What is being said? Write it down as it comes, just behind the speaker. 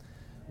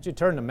Would you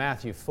turn to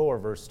Matthew 4,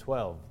 verse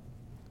 12?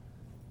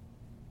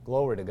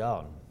 Glory to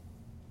God.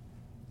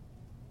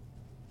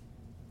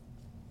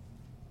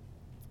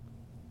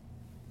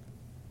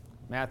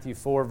 Matthew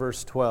 4,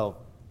 verse 12.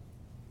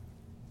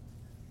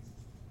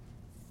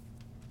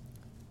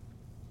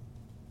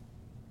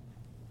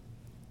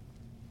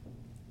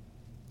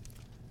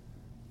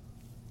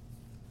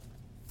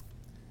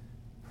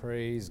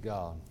 Praise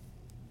God.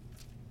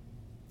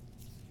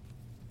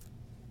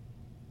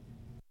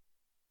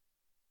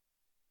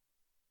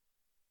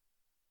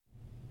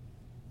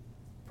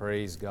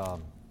 Praise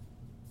God.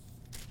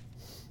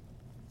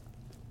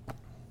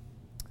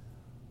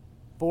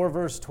 4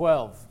 verse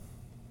 12.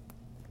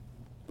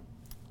 It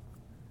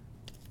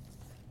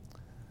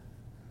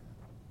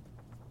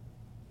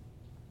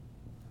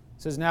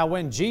says, "Now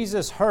when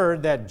Jesus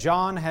heard that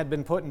John had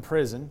been put in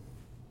prison,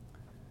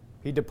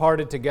 he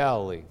departed to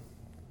Galilee."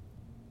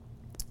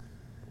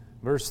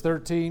 Verse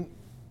 13,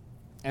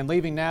 "And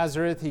leaving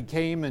Nazareth, he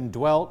came and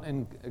dwelt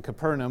in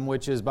Capernaum,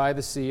 which is by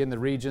the sea in the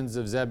regions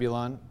of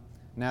Zebulun,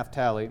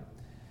 Naphtali,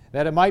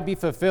 that it might be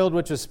fulfilled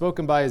which was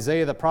spoken by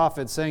Isaiah the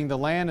prophet, saying, the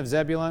land of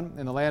Zebulun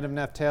and the land of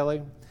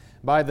Naphtali,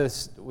 by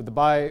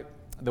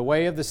the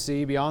way of the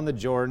sea beyond the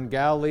Jordan,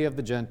 Galilee of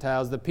the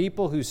Gentiles, the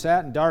people who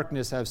sat in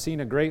darkness have seen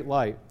a great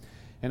light.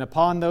 And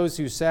upon those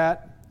who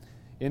sat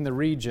in the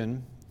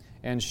region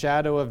and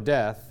shadow of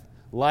death,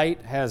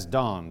 light has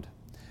dawned.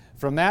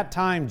 From that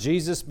time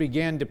Jesus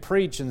began to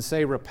preach and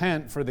say,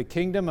 repent, for the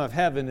kingdom of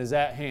heaven is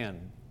at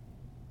hand."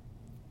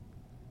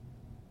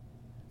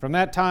 From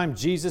that time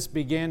Jesus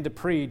began to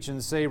preach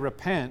and say,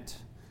 repent,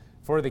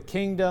 for the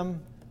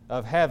kingdom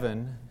of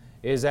heaven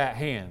is at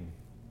hand.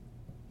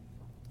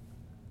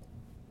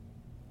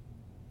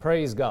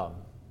 Praise God.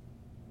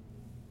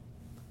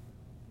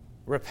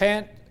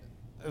 Repent,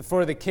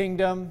 for the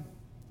kingdom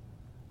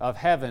of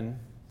heaven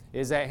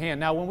is at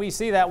hand. Now, when we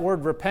see that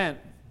word repent,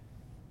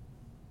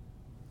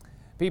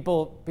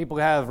 people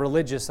have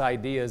religious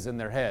ideas in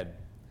their head.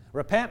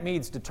 Repent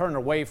means to turn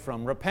away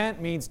from.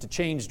 Repent means to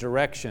change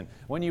direction.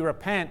 When you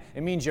repent,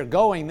 it means you're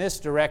going this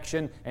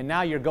direction, and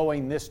now you're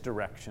going this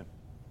direction.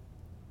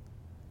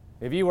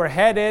 If you were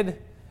headed,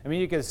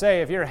 you could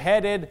say, if you're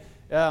headed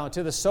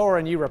to the store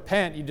and you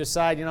repent, you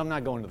decide, I'm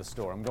not going to the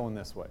store. I'm going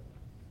this way.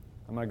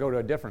 I'm going to go to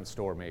a different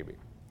store maybe.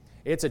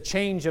 It's a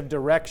change of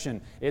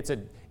direction. It's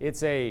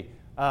a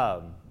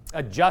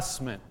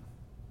adjustment.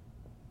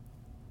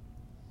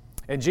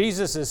 And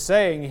Jesus is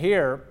saying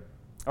here,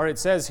 or it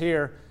says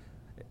here,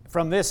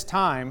 from this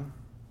time,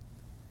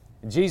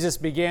 Jesus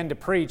began to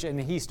preach,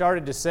 and he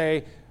started to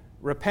say,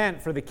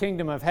 repent, for the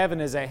kingdom of heaven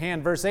is at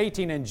hand. Verse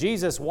 18, "And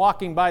Jesus,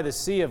 walking by the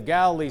Sea of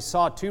Galilee,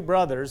 saw two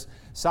brothers,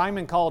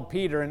 Simon called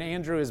Peter and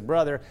Andrew his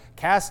brother,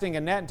 casting a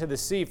net into the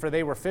sea, for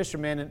they were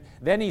fishermen. And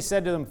then he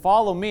said to them,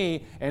 follow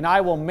me, and I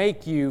will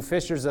make you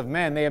fishers of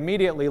men. They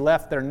immediately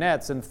left their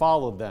nets and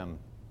followed them."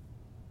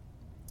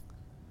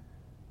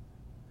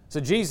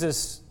 So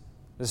Jesus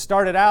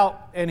started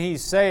out, and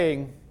he's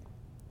saying,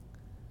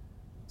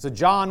 so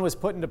John was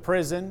put into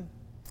prison,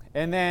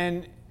 and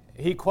then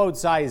he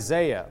quotes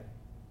Isaiah.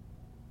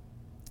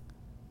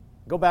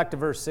 Go back to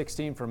verse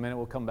 16 for a minute.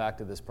 We'll come back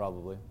to this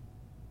probably. It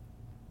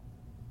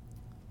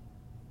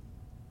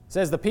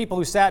says, "The people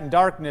who sat in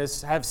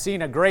darkness have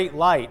seen a great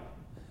light,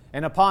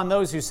 and upon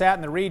those who sat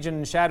in the region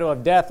and shadow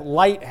of death,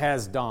 light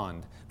has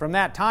dawned." From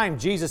that time,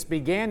 Jesus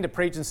began to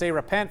preach and say,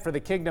 repent, for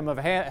the kingdom of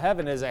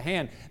heaven is at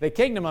hand. The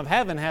kingdom of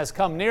heaven has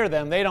come near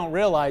them. They don't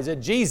realize it.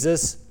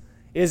 Jesus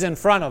is in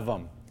front of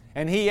them.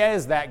 And he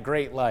is that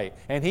great light.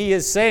 And he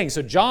is saying,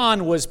 so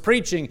John was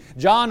preaching,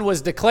 John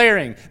was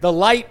declaring, the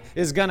light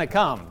is going to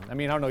come. I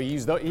don't know,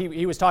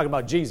 he was talking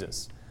about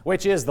Jesus,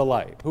 which is the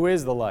light. Who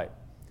is the light?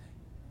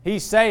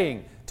 He's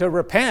saying to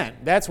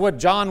repent. That's what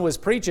John was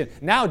preaching.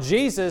 Now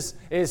Jesus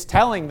is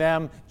telling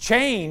them,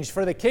 change,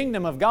 for the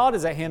kingdom of God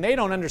is at hand. They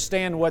don't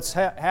understand what's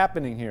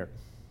happening here.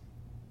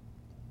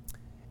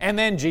 And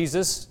then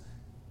Jesus,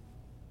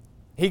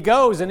 he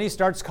goes and he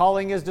starts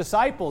calling his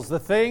disciples. The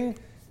thing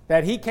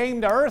that he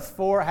came to earth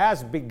for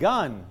has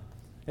begun,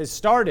 has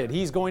started.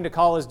 He's going to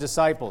call his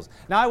disciples.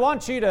 Now I'm going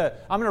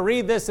to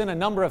read this in a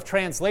number of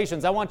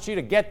translations. I want you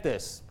to get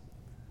this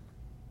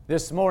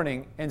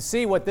morning and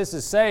see what this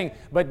is saying.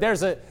 But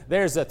there's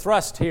a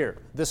thrust here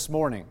this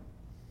morning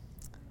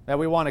that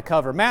we want to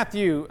cover.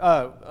 Matthew,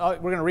 we're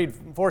going to read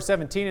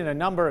 4:17 in a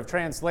number of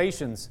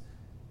translations.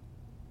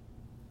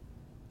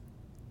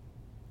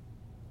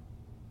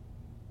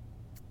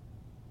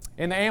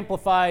 In the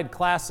Amplified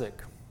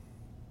Classic,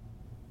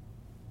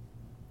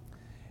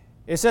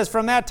 it says,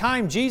 "From that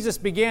time Jesus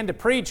began to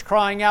preach,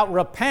 crying out,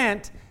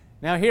 repent."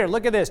 Now here,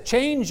 look at this.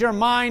 "Change your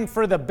mind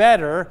for the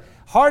better.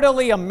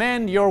 Heartily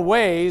amend your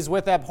ways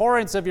with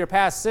abhorrence of your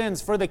past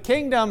sins, for the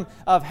kingdom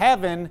of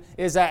heaven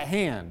is at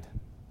hand."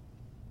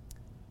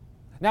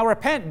 Now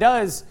repent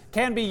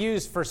can be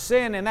used for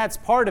sin, and that's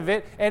part of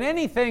it. And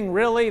anything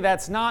really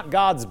that's not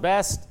God's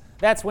best,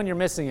 that's when you're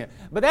missing it.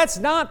 But that's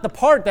not the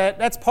part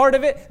that's part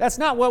of it. That's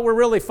not what we're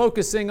really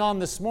focusing on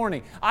this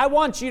morning. I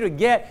want you to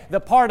get the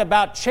part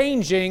about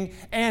changing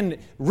and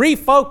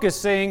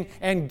refocusing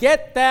and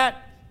get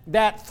that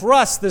that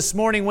thrust this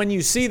morning when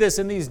you see this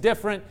in these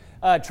different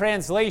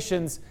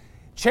translations.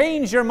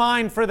 Change your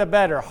mind for the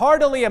better.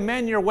 Heartily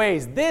amend your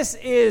ways. This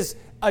is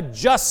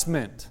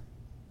adjustment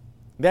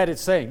that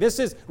it's saying. This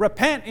is,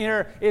 repent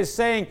here is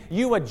saying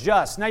you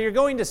adjust. Now you're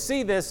going to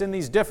see this in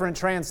these different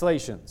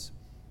translations.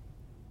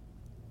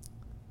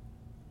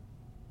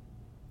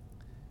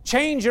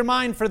 Change your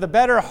mind for the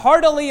better.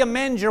 Heartily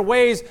amend your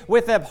ways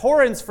with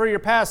abhorrence for your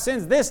past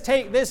sins.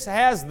 This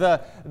has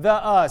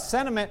the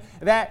sentiment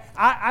that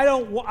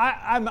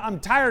I'm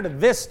tired of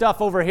this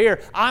stuff over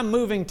here. I'm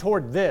moving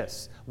toward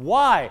this.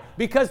 Why?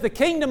 Because the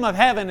kingdom of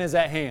heaven is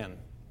at hand.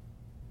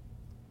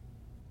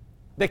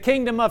 The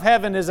kingdom of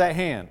heaven is at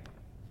hand.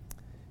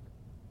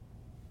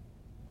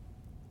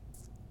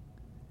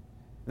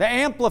 The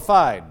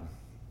Amplified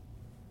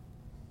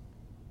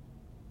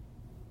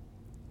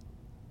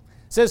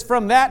says,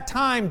 from that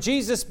time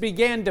Jesus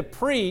began to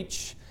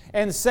preach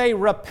and say,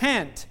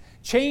 repent,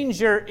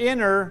 change your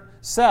inner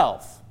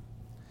self,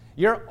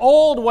 your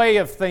old way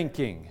of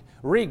thinking,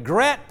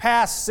 regret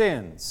past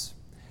sins,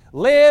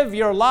 live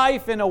your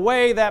life in a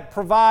way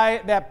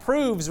that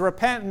proves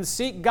repentance,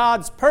 seek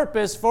God's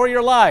purpose for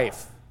your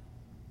life.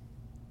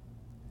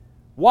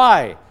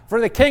 Why?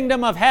 For the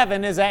kingdom of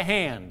heaven is at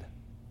hand.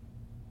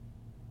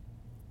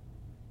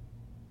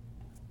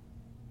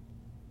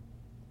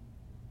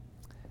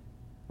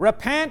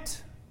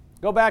 Repent.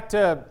 Go back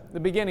to the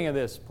beginning of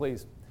this,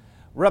 please.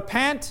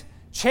 Repent,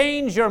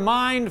 change your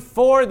mind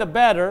for the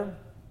better,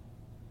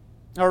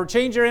 or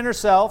change your inner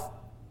self,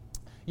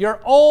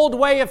 your old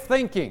way of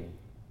thinking.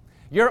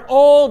 Your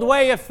old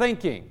way of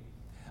thinking.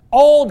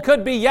 Old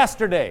could be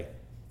yesterday,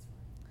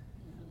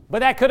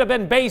 but that could have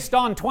been based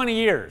on 20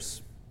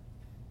 years.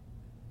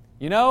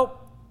 You know,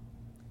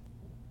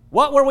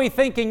 what were we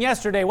thinking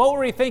yesterday? What were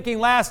we thinking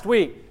last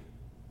week?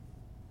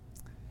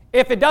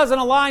 If it doesn't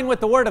align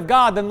with the Word of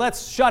God, then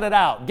let's shut it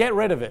out. Get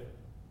rid of it.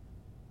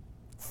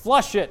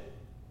 Flush it.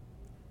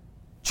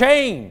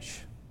 Change.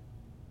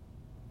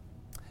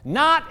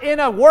 Not in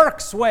a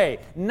works way.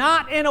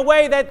 Not in a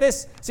way that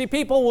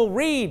people will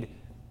read.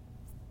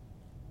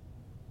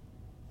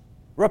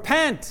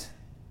 Repent.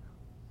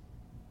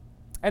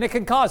 And it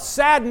can cause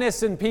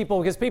sadness in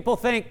people because people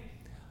think,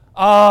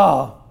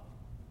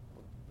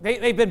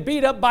 they've been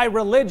beat up by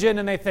religion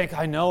and they think,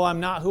 I know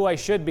I'm not who I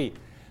should be.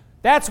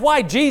 That's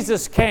why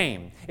Jesus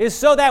came, is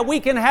so that we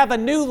can have a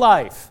new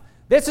life.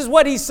 This is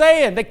what He's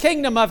saying. The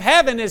kingdom of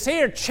heaven is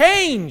here.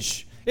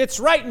 Change. It's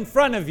right in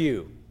front of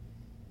you.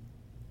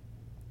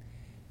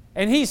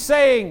 And He's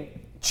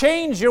saying,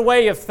 change your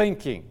way of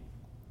thinking.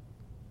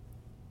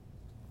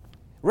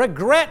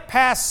 Regret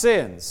past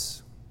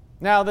sins.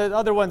 Now, the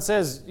other one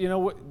says,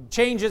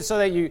 change it so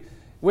that you,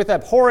 with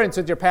abhorrence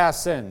with your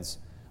past sins.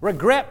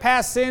 Regret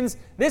past sins.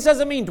 This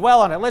doesn't mean dwell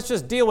on it. Let's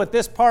just deal with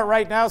this part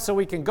right now so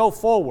we can go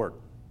forward.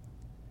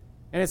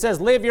 And it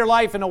says, live your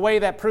life in a way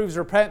that proves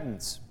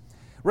repentance.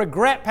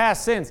 Regret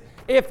past sins.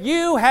 If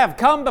you have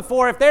come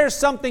before, if there's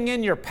something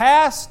in your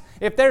past,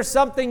 if there's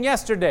something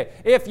yesterday,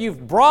 if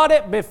you've brought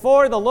it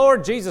before the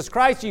Lord Jesus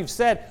Christ, you've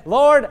said,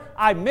 Lord,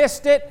 I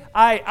missed it.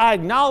 I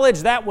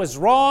acknowledge that was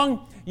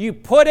wrong. You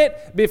put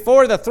it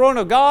before the throne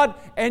of God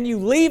and you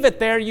leave it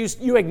there.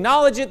 You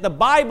acknowledge it. The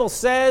Bible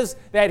says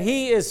that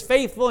He is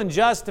faithful and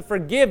just to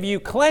forgive you,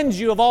 cleanse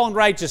you of all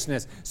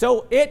unrighteousness.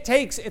 So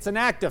it's an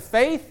act of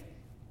faith.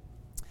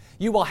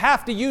 You will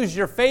have to use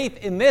your faith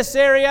in this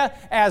area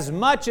as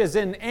much as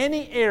in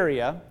any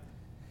area,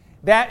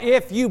 that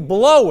if you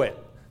blow it,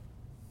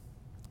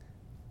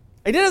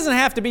 it doesn't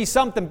have to be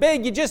something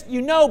big.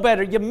 You know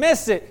better. You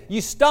miss it. You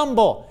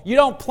stumble. You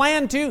don't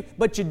plan to,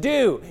 but you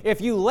do.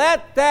 If you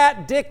let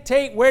that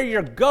dictate where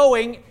you're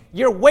going,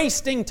 you're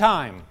wasting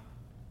time.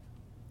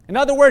 In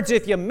other words,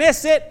 if you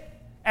miss it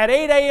at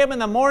 8 a.m. in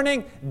the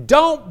morning,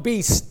 don't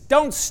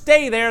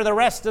stay there the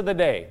rest of the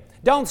day.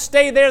 Don't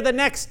stay there the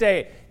next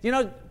day.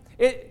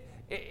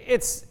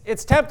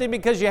 It's tempting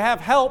because you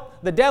have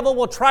help. The devil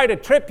will try to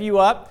trip you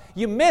up.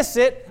 You miss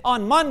it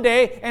on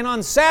Monday, and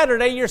on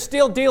Saturday you're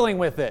still dealing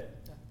with it.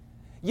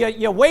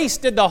 You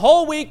wasted the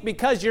whole week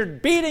because you're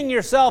beating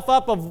yourself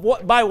up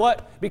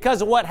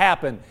because of what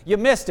happened. You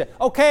missed it.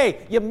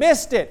 Okay, you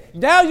missed it.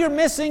 Now you're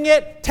missing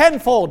it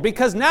tenfold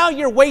because now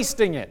you're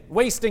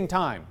wasting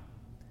time.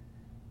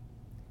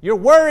 You're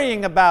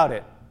worrying about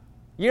it.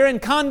 You're in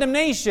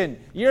condemnation.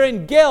 You're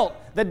in guilt.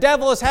 The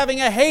devil is having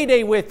a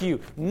heyday with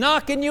you,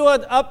 knocking you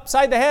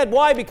upside the head.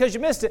 Why? Because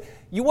you missed it.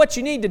 What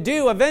you need to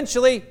do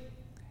eventually,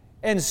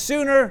 and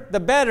sooner the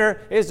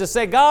better, is to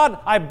say, God,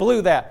 I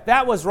blew that.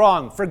 That was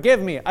wrong.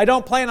 Forgive me. I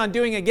don't plan on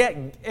doing it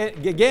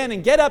again,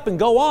 and get up and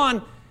go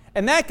on.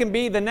 And that can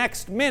be the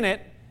next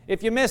minute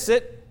if you miss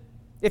it.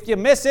 If you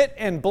miss it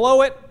and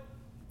blow it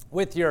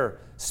with your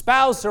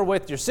spouse or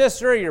with your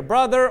sister or your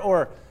brother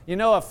or,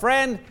 a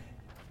friend,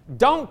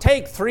 don't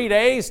take 3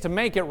 days to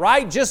make it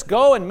right. Just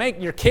go and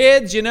make your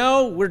kids,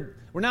 we're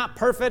not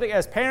perfect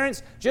as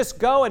parents. Just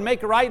go and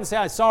make it right and say,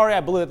 I'm sorry, I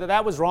blew it.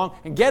 That was wrong.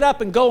 And get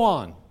up and go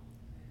on.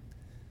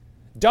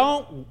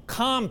 Don't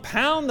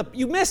compound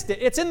you missed it.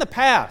 It's in the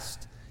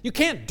past. You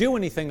can't do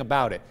anything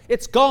about it.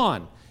 It's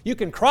gone. You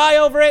can cry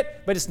over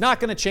it, but it's not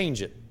going to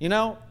change it.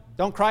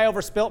 Don't cry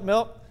over spilt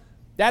milk.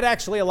 That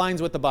actually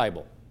aligns with the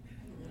Bible.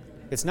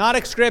 It's not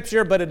a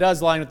scripture, but it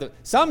does align with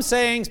some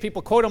sayings,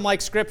 people quote them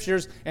like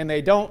scriptures, and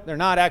they're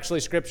not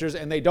actually scriptures,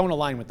 and they don't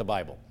align with the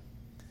Bible.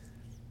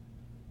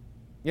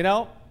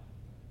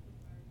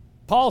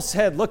 Paul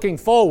said, looking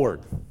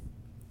forward.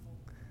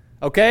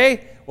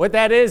 Okay? What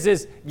that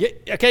is,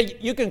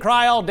 you can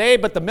cry all day,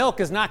 but the milk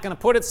is not going to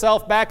put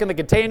itself back in the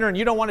container, and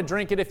you don't want to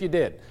drink it if you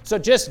did. So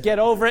just get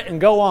over it and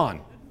go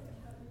on.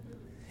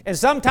 And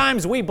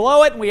sometimes we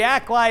blow it and we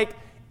act like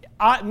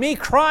me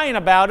crying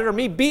about it or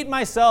me beating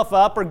myself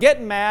up or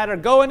getting mad or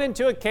going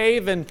into a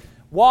cave and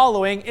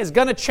wallowing is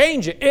going to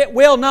change it. It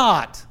will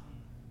not.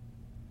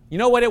 You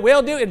know what it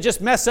will do? It'll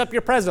just mess up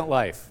your present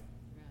life.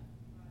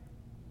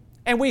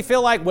 And we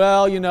feel like,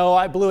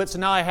 I blew it, so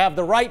now I have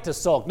the right to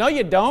sulk. No,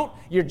 you don't.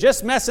 You're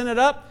just messing it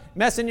up,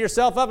 messing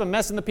yourself up, and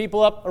messing the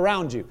people up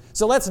around you.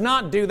 So let's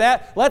not do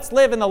that. Let's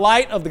live in the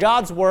light of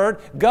God's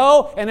Word.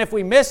 Go, and if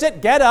we miss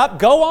it, get up,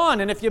 go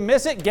on. And if you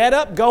miss it, get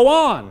up, go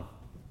on.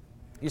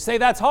 You say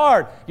that's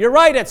hard. You're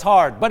right, it's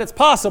hard, but it's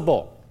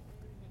possible.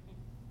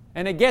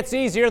 And it gets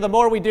easier the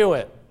more we do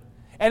it.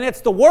 And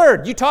it's the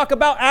Word. You talk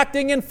about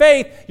acting in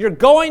faith. You're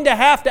going to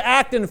have to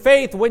act in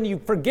faith when you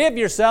forgive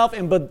yourself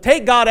and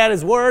take God at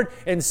His Word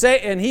and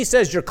He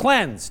says you're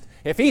cleansed.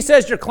 If He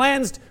says you're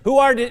cleansed, who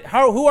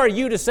are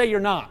you to say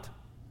you're not?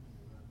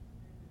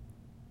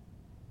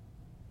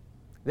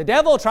 The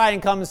devil will try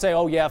and come and say,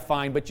 oh yeah,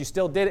 fine, but you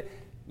still did it.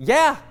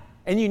 Yeah,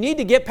 and you need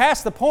to get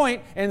past the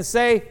point and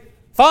say,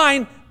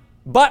 fine,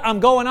 but I'm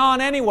going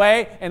on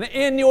anyway, and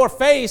in your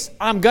face,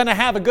 I'm going to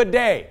have a good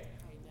day.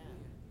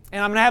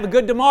 And I'm going to have a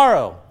good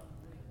tomorrow.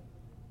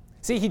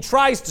 See, he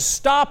tries to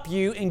stop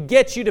you and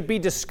get you to be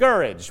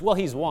discouraged. Well,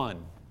 he's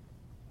won.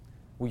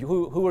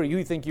 Who are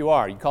you think you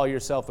are? You call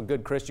yourself a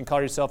good Christian, call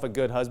yourself a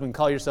good husband,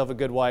 call yourself a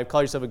good wife,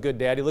 call yourself a good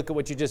daddy. Look at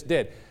what you just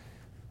did.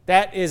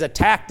 That is a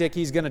tactic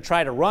he's going to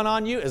try to run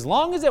on you. As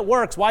long as it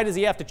works, why does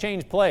he have to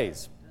change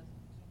plays?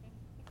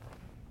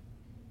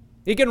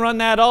 He can run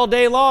that all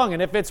day long,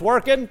 and if it's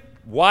working,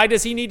 why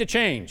does he need to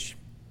change?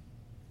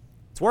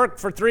 It's worked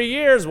for 3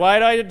 years. Why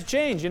do I have to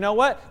change? You know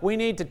what? We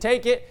need to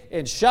take it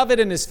and shove it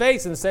in his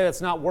face and say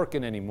it's not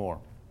working anymore.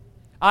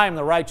 I am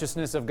the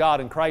righteousness of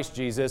God in Christ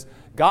Jesus.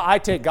 I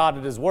take God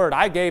at His Word.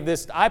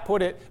 I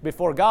put it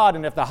before God,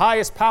 and if the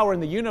highest power in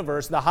the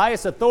universe, the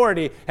highest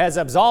authority has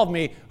absolved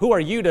me, who are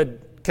you to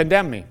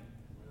condemn me?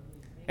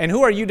 And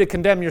who are you to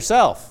condemn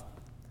yourself?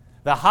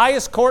 The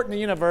highest court in the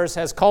universe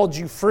has called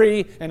you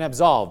free and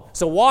absolved.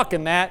 So walk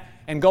in that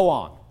and go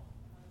on.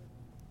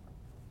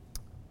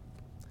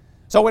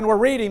 So when we're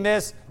reading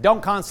this,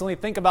 don't constantly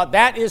think about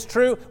that is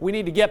true. We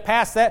need to get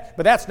past that,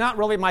 but that's not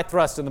really my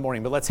thrust in the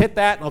morning. But let's hit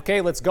that, and okay,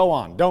 let's go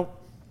on.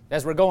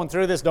 As we're going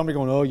through this, don't be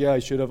going, oh yeah, I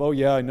should have, oh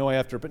yeah, I know I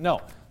have to. But no,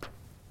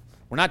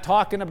 we're not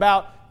talking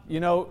about,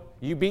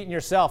 you beating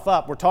yourself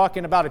up. We're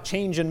talking about a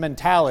change in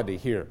mentality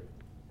here.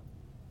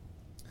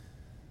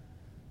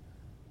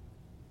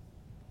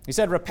 He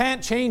said,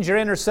 repent, change your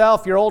inner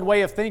self, your old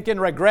way of thinking,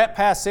 regret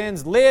past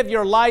sins, live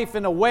your life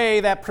in a way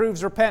that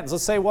proves repentance.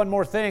 Let's say one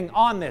more thing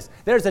on this.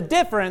 There's a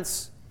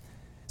difference.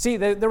 See,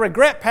 the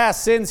regret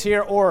past sins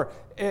here, or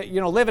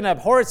live in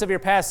abhorrence of your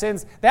past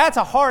sins, that's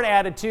a heart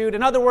attitude.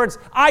 In other words,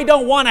 I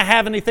don't want to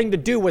have anything to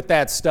do with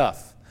that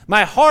stuff.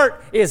 My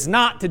heart is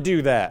not to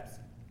do that.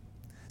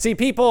 See,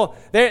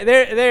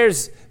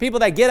 there's people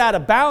that get out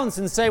of bounds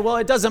and say, well,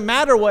 it doesn't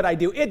matter what I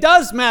do. It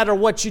does matter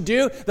what you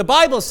do. The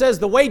Bible says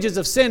the wages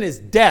of sin is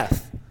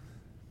death.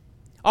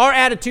 Our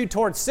attitude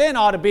towards sin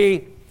ought to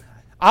be,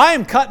 I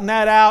am cutting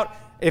that out.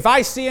 If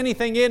I see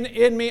anything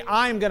in me,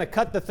 I'm going to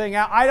cut the thing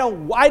out. I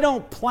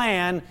don't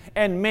plan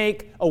and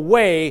make a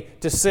way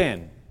to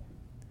sin.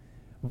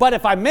 But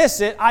if I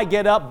miss it, I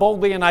get up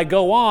boldly and I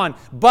go on.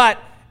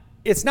 But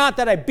it's not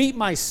that I beat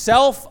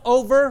myself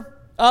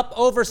up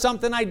over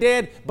something I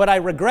did, but I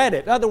regret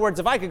it. In other words,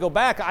 if I could go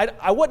back,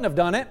 I wouldn't have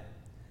done it.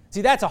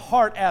 See, that's a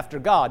heart after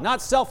God.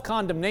 Not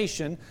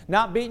self-condemnation,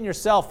 not beating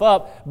yourself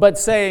up, but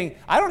saying,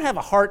 I don't have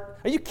a heart.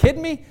 Are you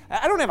kidding me?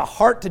 I don't have a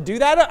heart to do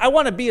that. I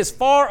want to be as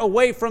far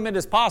away from it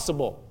as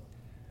possible.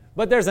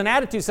 But there's an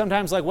attitude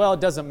sometimes like, well,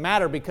 it doesn't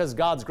matter because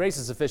God's grace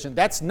is sufficient.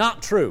 That's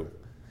not true.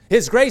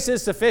 His grace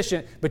is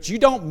sufficient, but you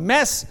don't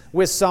mess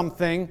with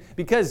something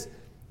because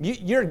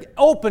you're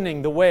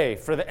opening the way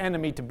for the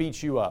enemy to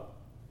beat you up.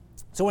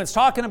 So when it's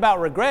talking about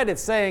regret,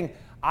 it's saying,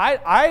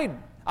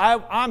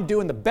 I'm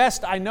doing the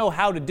best I know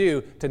how to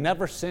do to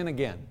never sin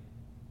again.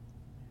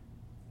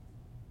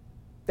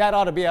 That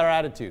ought to be our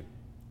attitude.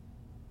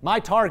 My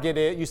target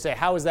is, you say,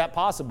 how is that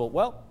possible?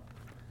 Well,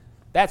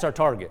 that's our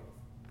target.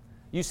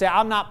 You say,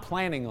 I'm not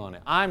planning on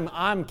it.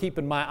 I'm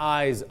keeping my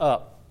eyes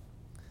up.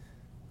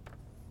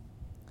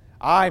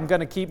 I'm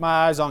going to keep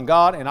my eyes on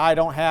God, and I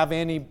don't have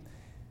any...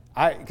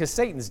 Because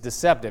Satan's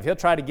deceptive. He'll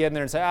try to get in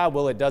there and say,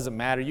 well, it doesn't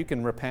matter. You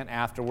can repent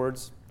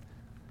afterwards.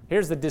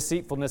 Here's the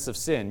deceitfulness of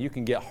sin. You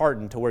can get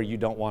hardened to where you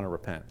don't want to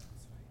repent.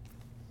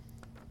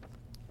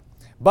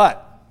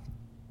 But,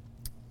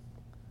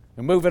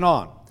 moving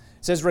on.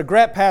 It says,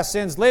 regret past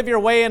sins. Live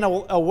your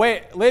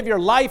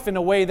life in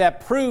a way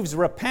that proves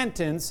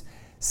repentance.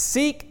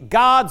 Seek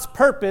God's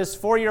purpose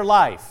for your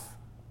life.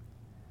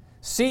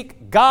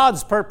 Seek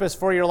God's purpose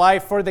for your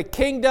life, for the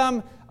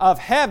kingdom of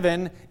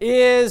heaven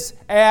is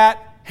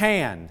at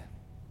hand.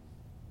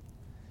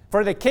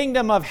 For the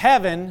kingdom of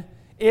heaven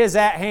is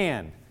at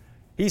hand.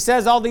 He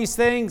says all these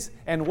things,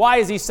 and why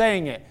is he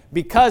saying it?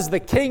 Because the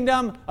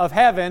kingdom of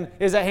heaven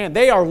is at hand.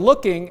 They are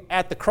looking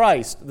at the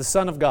Christ, the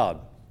Son of God.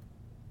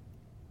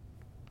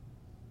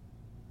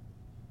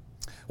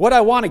 What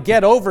I want to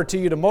get over to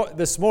you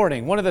this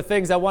morning, one of the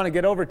things I want to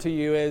get over to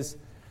you is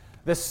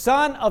the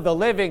Son of the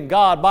living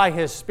God, by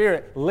His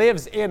Spirit,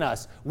 lives in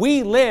us.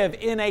 We live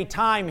in a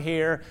time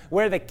here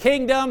where the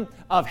kingdom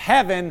of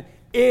heaven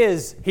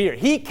is here.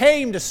 He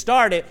came to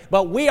start it,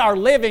 but we are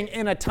living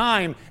in a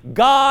time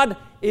God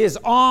is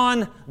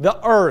on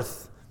the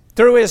earth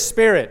through His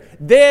Spirit.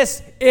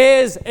 This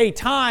is a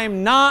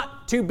time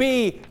not to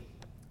be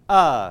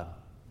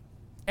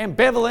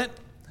ambivalent,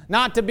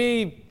 not to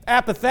be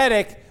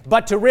apathetic,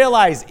 but to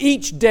realize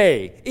each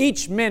day,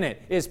 each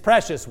minute is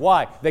precious.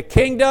 Why? The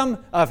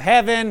kingdom of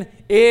heaven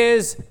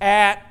is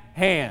at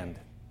hand.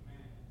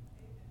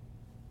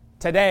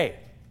 Today.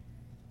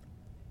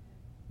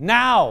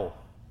 Now.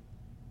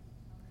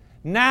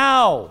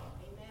 Now.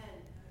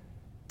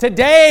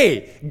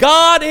 Today.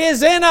 God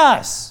is in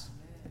us.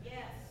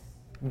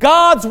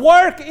 God's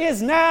work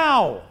is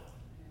now.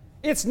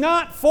 It's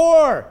not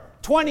for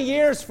 20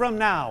 years from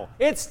now.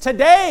 It's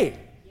today.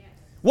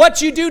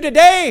 What you do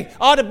today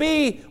ought to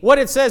be what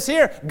it says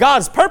here,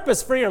 God's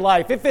purpose for your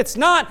life. If it's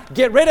not,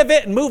 get rid of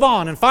it and move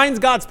on and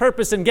find God's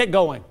purpose and get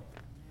going.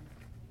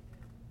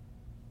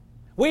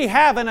 We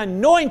have an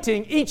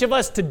anointing, each of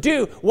us, to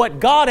do what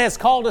God has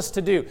called us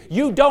to do.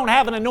 You don't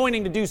have an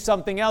anointing to do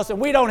something else,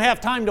 and we don't have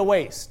time to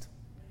waste.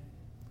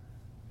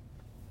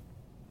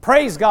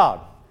 Praise God.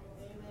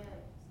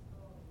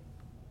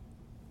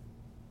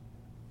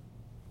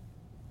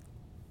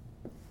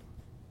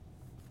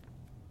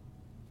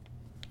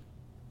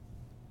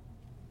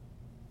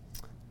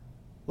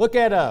 Look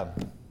at,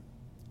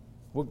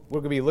 we're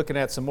going to be looking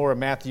at some more of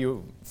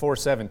Matthew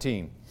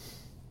 4:17.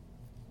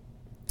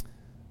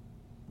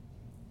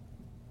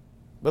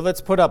 But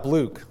let's put up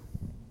Luke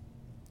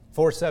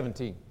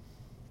 4:17.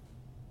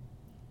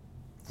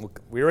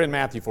 We were in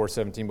Matthew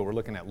 4:17, but we're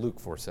looking at Luke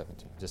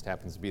 4:17. It just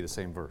happens to be the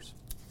same verse.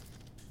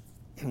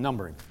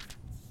 Numbering.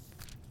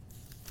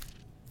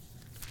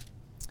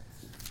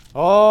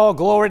 Oh,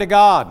 glory to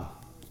God.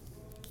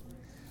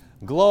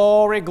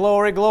 Glory,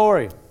 glory,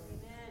 glory.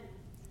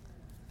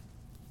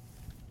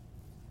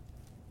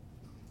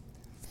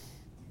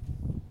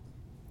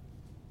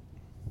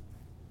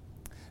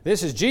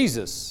 This is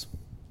Jesus.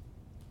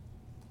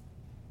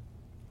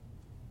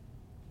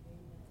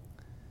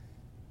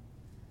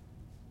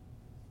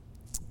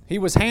 He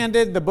was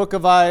handed the book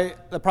of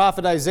the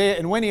prophet Isaiah,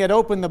 and when he had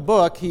opened the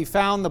book, he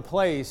found the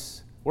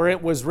place where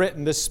it was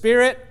written. The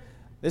Spirit,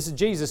 this is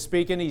Jesus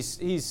speaking,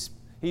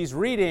 he's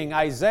reading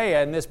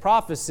Isaiah, and this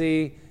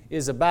prophecy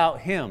is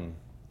about him.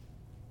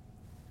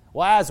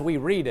 Well, as we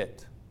read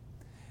it,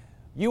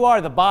 you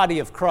are the body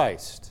of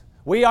Christ.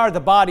 We are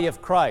the body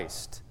of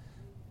Christ.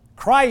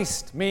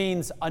 Christ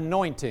means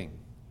anointing.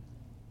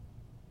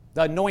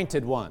 The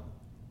anointed one.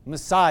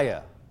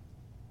 Messiah.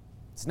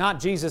 It's not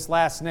Jesus'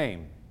 last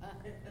name.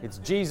 It's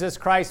Jesus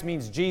Christ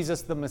means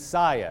Jesus the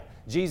Messiah.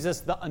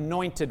 Jesus the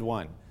anointed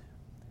one.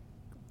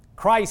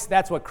 Christ,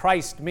 that's what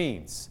Christ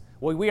means.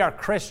 Well, we are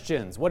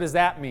Christians. What does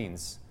that mean?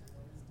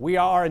 We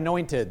are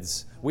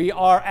anointeds. We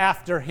are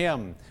after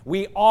Him.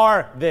 We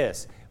are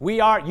this.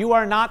 You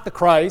are not the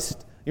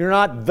Christ. You're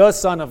not the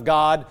Son of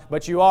God,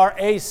 but you are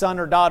a son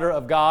or daughter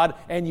of God,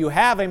 and you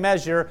have a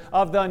measure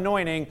of the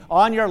anointing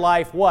on your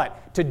life.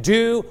 What? To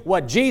do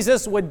what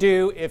Jesus would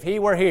do if He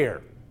were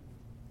here.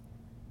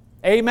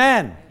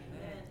 Amen. Amen.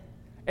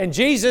 And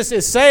Jesus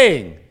is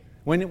saying,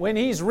 when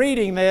He's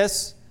reading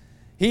this,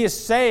 He is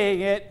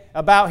saying it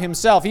about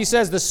Himself. He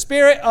says, the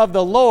Spirit of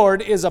the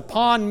Lord is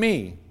upon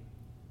me,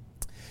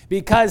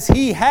 because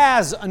He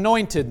has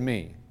anointed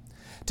me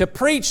to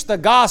preach the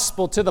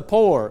gospel to the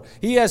poor.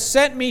 He has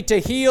sent me to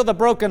heal the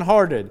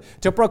brokenhearted,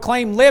 to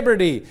proclaim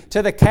liberty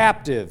to the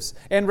captives,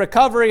 and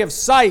recovery of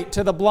sight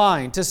to the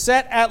blind, to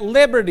set at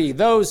liberty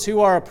those who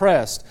are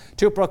oppressed,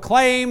 to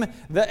proclaim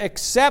the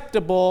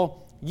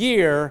acceptable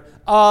year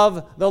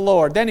of the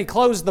Lord. Then he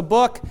closed the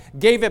book,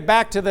 gave it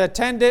back to the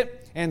attendant,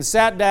 and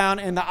sat down,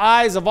 and the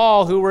eyes of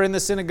all who were in the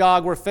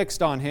synagogue were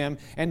fixed on him.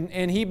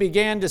 And he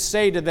began to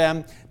say to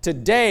them,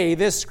 today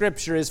this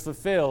scripture is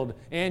fulfilled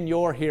in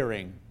your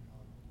hearing.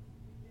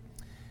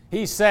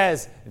 He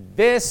says,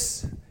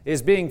 this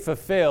is being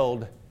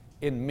fulfilled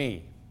in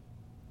me.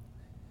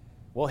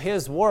 Well,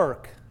 His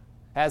work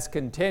has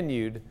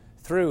continued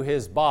through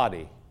His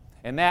body.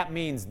 And that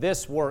means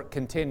this work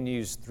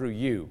continues through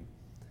you.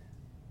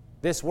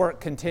 This work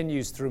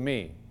continues through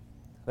me.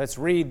 Let's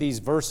read these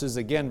verses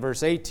again,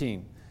 verse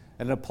 18,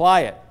 and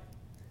apply it.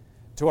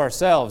 to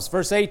ourselves.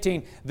 Verse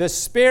 18, the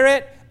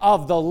Spirit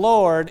of the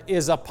Lord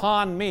is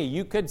upon me.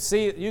 You could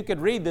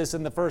read this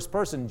in the first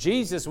person.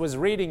 Jesus was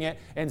reading it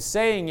and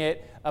saying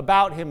it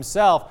about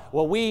himself.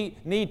 Well, we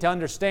need to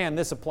understand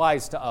this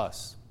applies to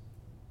us.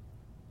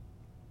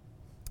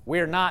 We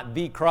are not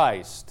the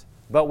Christ,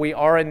 but we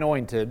are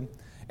anointed,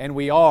 and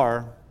we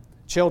are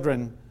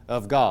children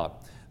of God.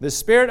 The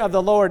Spirit of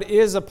the Lord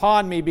is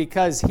upon me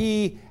because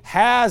He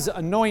has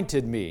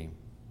anointed me.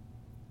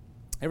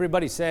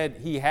 Everybody said,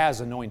 He has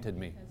anointed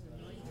me.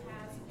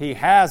 He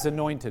has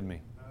anointed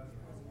me.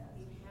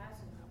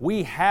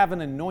 We have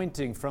an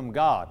anointing from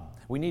God.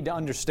 We need to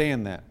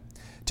understand that.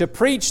 To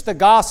preach the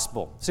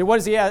gospel. See, what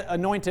has He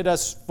anointed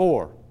us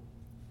for?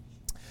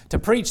 To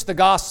preach the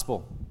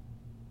gospel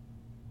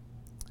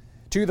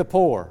to the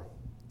poor.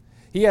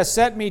 He has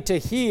sent me to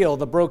heal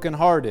the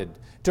brokenhearted,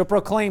 to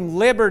proclaim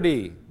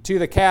liberty to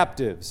the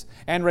captives,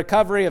 and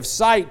recovery of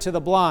sight to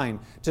the blind,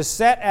 to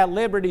set at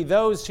liberty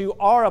those who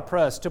are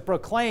oppressed, to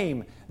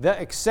proclaim the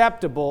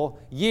acceptable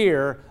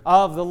year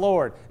of the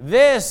Lord.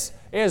 This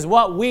is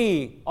what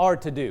we are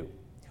to do.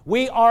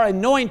 We are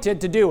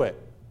anointed to do it.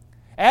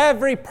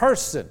 Every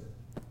person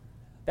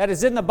that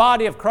is in the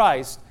body of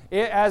Christ,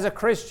 as a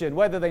Christian,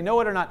 whether they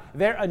know it or not,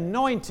 they're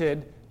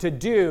anointed to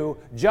do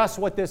just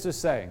what this is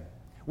saying.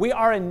 We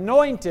are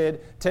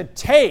anointed to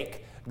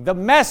take the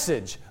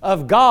message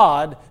of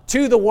God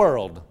to the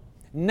world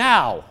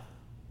now.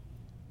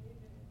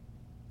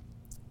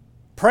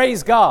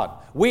 Praise God.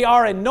 We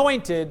are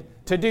anointed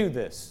to do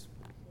this.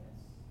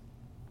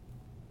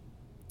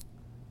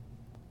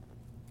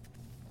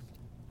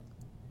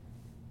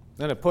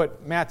 I'm going to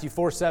put Matthew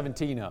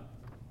 4:17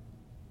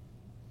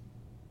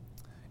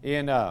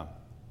 up.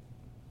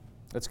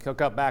 Let's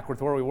hook up back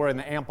with where we were in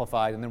the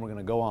Amplified, and then we're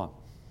going to go on.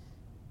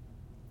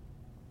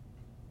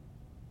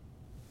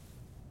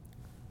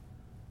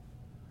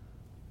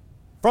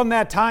 From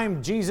that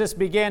time, Jesus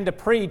began to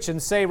preach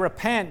and say,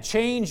 repent,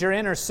 change your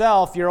inner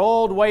self, your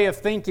old way of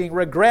thinking,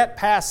 regret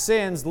past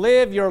sins,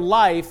 live your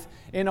life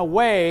in a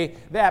way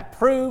that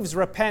proves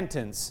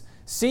repentance.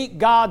 Seek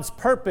God's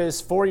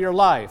purpose for your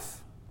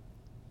life.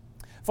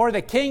 For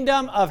the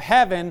kingdom of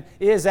heaven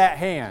is at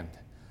hand.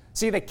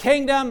 See, the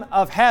kingdom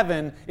of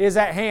heaven is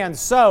at hand.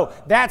 So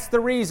that's the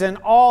reason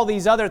all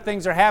these other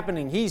things are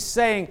happening. He's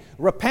saying,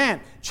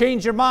 repent,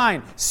 change your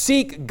mind,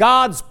 seek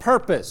God's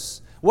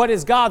purpose. What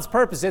is God's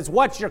purpose? It's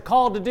what you're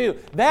called to do.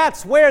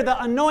 That's where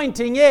the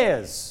anointing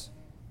is.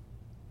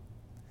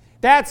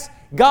 That's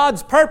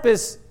God's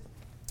purpose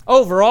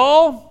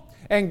overall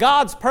and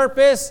God's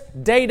purpose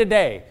day to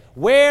day.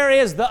 Where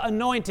is the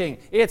anointing?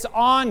 It's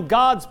on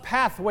God's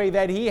pathway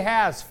that He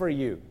has for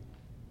you.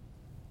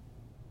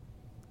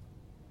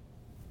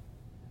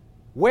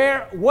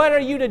 What are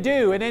you to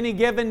do in any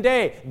given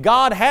day?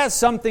 God has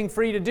something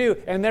for you to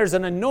do, and there's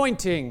an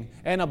anointing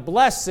and a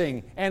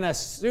blessing and a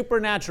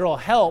supernatural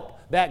help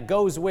that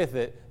goes with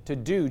it to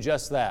do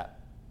just that.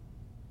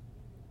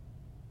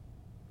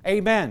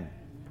 Amen.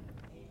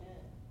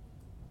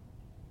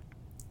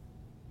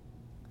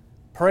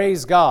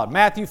 Praise God.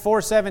 Matthew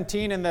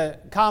 4:17 in the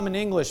Common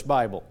English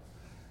Bible.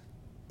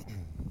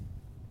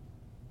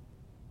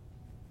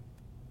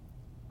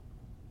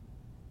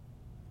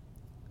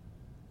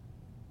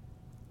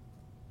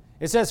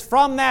 It says,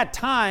 from that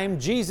time,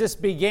 Jesus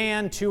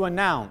began to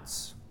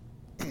announce,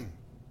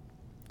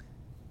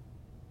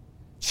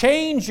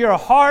 change your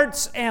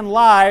hearts and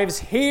lives.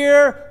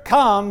 Here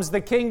comes the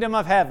kingdom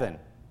of heaven.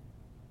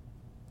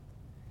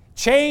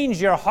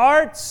 Change your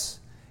hearts,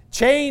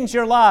 change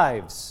your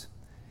lives.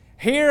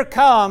 Here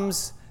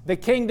comes the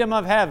kingdom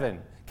of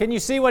heaven. Can you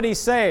see what He's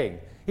saying?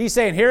 He's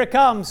saying, here it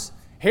comes,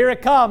 here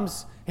it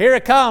comes, here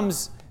it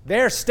comes.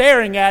 They're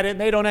staring at it and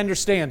they don't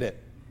understand it.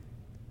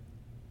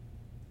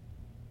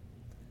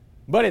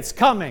 But it's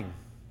coming.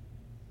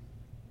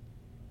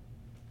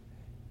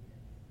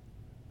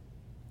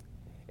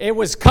 It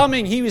was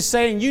coming. He was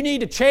saying, you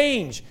need to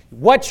change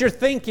what you're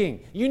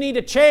thinking. You need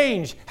to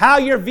change how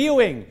you're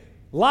viewing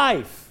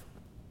life.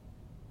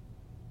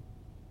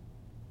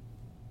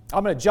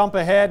 I'm going to jump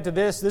ahead to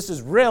this. This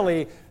is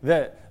really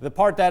the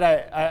part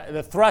that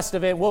the thrust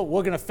of it. We're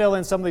going to fill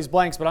in some of these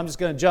blanks, but I'm just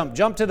going to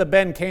jump to the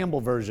Ben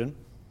Campbell version.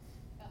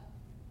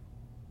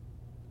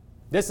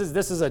 This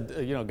is a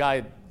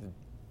guy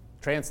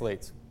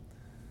translates.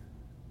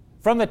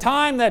 From the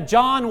time that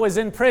John was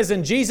in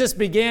prison, Jesus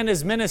began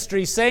His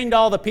ministry saying to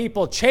all the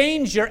people,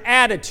 change your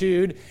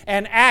attitude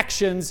and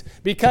actions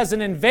because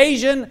an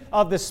invasion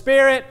of the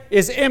Spirit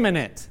is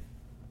imminent.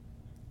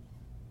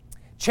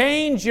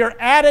 Change your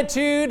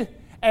attitude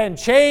and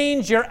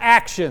change your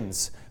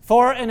actions,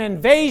 for an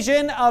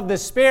invasion of the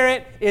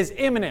Spirit is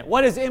imminent.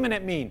 What does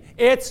imminent mean?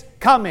 It's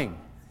coming.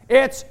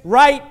 It's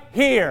right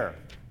here.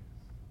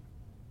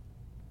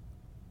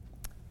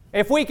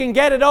 If we can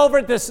get it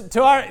over the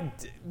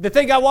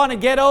thing I want to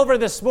get over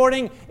this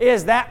morning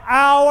is that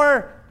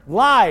our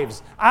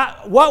lives,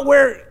 what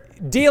we're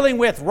dealing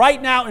with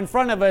right now in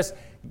front of us,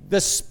 the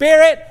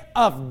Spirit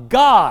of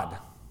God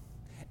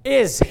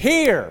is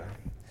here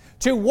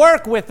to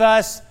work with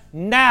us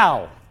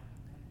now.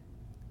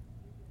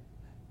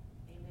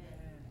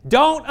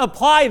 Don't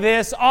apply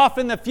this off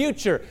in the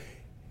future.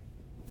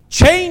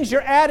 Change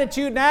your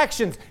attitude and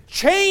actions.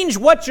 Change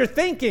what you're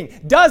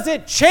thinking. Does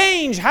it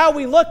change how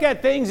we look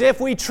at things if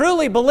we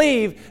truly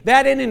believe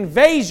that an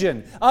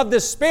invasion of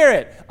the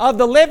Spirit of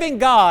the living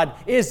God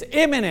is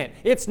imminent?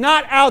 It's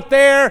not out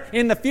there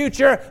in the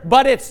future,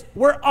 but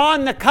we're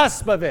on the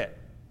cusp of it.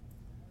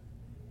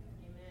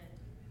 Amen.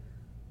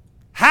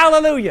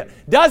 Hallelujah.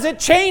 Does it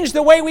change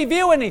the way we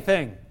view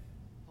anything?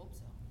 Hope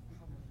so.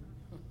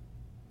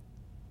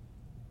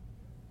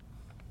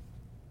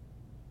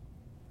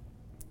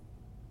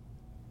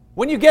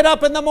 When you get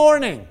up in the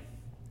morning,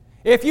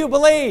 if you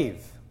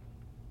believe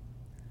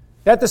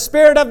that the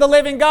Spirit of the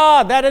living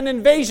God, that an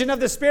invasion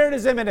of the Spirit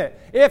is imminent,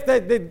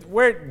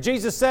 where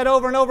Jesus said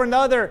over and over in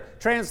other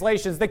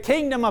translations, the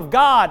kingdom of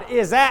God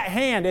is at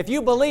hand. If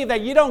you believe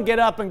that, you don't get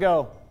up and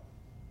go,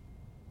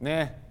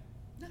 nah.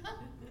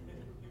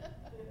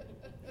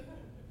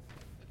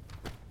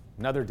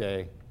 Another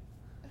day.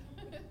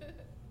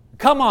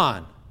 Come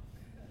on.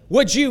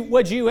 Would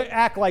you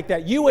act like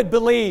that? You would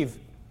believe.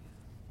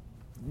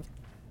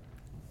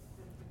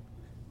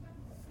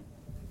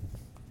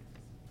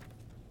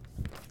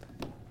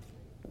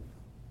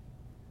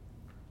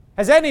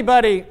 Has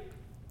anybody,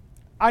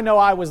 I know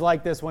I was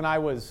like this when I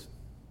was,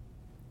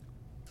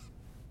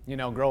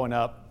 growing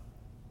up.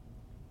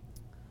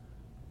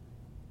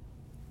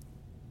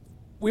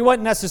 We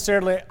wasn't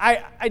necessarily,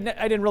 I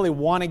didn't really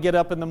want to get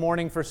up in the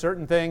morning for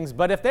certain things,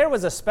 but if there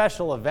was a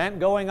special event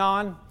going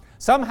on,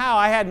 somehow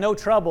I had no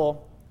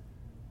trouble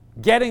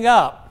getting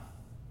up,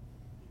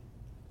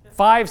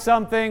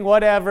 5-something,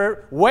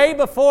 whatever, way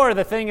before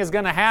the thing is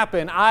going to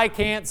happen. I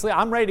can't sleep.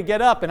 I'm ready to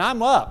get up, and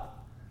I'm up.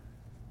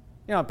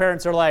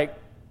 Parents are like,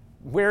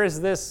 where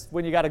is this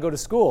when you got to go to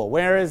school?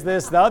 Where is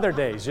this the other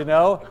days,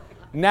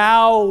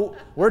 Now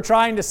we're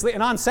trying to sleep.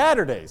 And on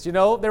Saturdays,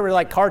 there were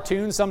like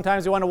cartoons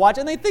sometimes we want to watch,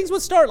 and things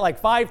would start like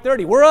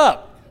 5:30. We're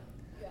up.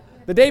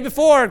 The day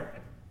before,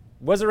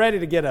 wasn't ready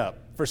to get up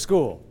for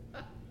school.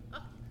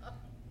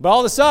 But all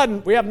of a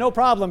sudden, we have no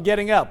problem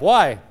getting up.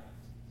 Why?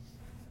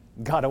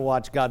 Got to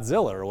watch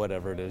Godzilla or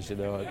whatever it is, It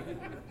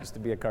used to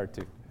be a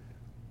cartoon.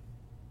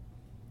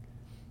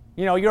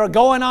 You're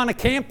going on a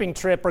camping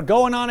trip or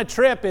going on a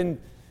trip, and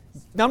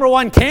number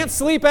one, can't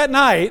sleep at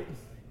night.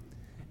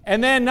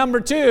 And then number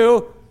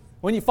two,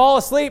 when you fall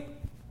asleep,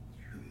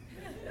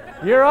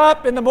 you're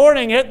up in the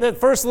morning, the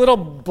first little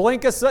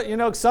blink of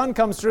sun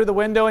comes through the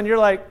window, and you're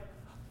like,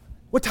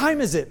 what time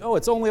is it? Oh,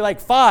 it's only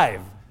like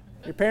 5.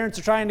 Your parents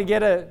are trying to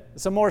get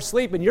some more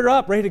sleep, and you're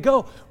up, ready to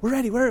go. We're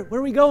ready. Where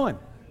are we going?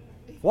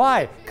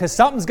 Why? Because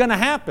something's going to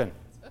happen.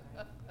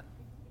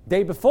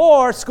 Day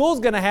before, school's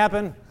going to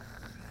happen.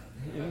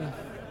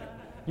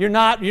 You're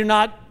not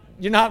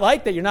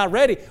like that. You're not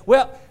ready.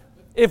 Well,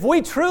 if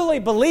we truly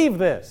believe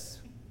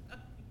this,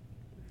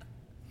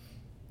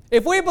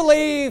 if we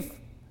believe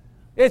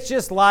it's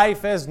just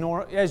life as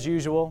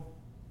usual,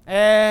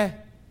 we're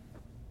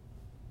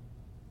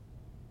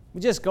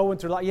just going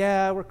through life.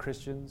 Yeah, we're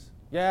Christians.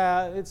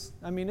 Yeah, it's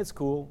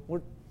cool.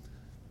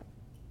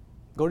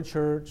 Go to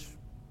church,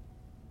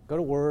 go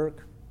to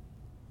work,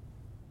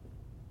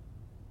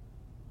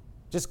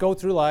 just go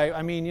through life.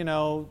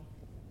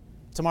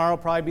 Tomorrow will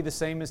probably be the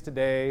same as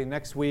today.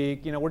 Next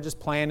week, we're just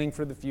planning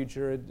for the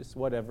future, just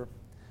whatever.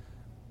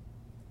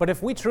 But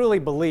if we truly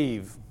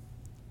believe,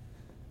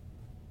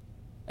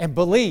 and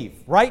believe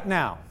right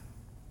now,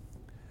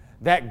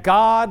 that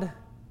God,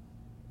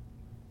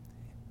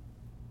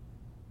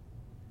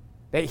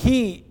 that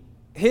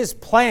His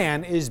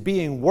plan is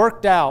being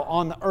worked out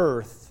on the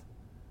earth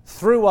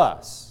through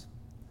us,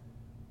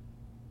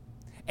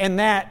 and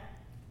that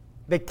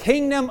the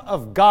kingdom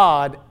of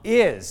God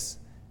is,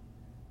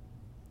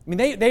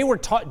 they were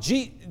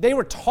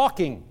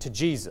talking to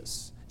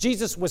Jesus.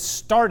 Jesus was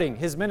starting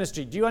His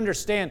ministry. Do you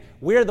understand?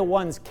 We're the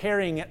ones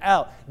carrying it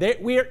out.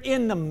 We're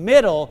in the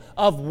middle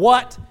of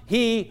what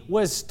He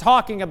was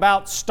talking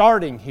about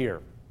starting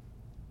here.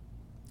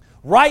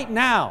 Right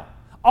now,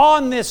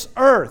 on this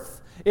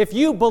earth, if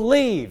you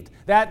believed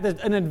that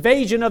an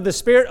invasion of the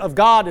Spirit of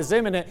God is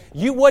imminent,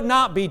 you would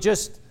not be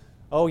just,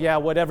 oh yeah,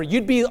 whatever.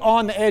 You'd be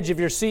on the edge of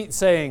your seat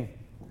saying,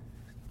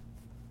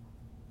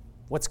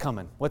 what's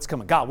coming? What's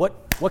coming? God,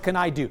 what can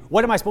I do?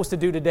 What am I supposed to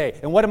do today?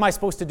 And what am I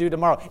supposed to do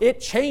tomorrow? It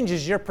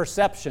changes your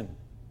perception.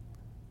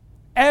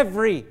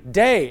 Every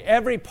day,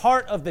 every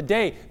part of the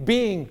day,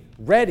 being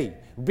ready,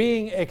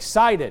 being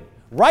excited.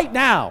 Right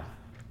now,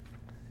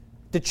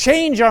 to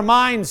change our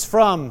minds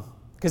from,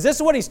 because this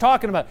is what He's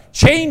talking about,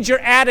 change your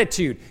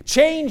attitude,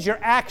 change your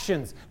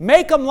actions,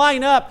 make them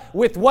line up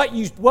with what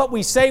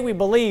we say we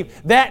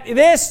believe, that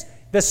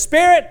the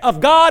Spirit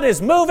of God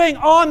is moving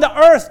on the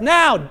earth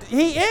now.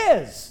 He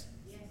is.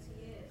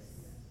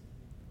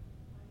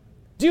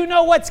 Do you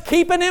know what's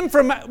keeping Him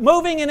from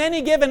moving in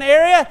any given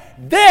area?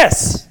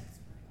 This.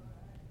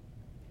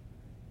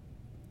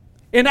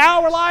 In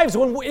our lives,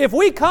 if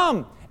we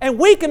come and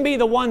we can be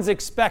the ones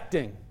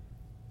expecting,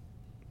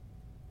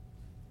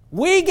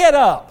 we get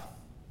up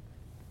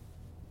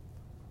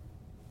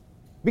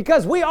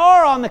because we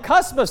are on the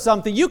cusp of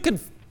something. You can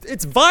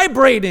it's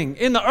vibrating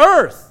in the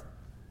earth.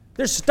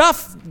 There's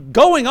stuff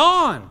going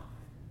on.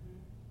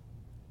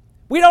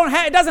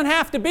 It doesn't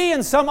have to be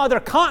in some other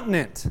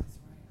continent.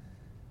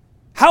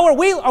 How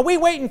are we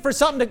waiting for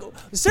something to go?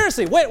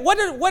 Seriously,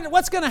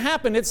 what's going to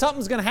happen?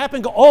 Something's going to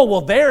happen. Go, oh,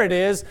 well, there it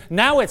is.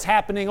 Now it's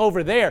happening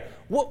over there.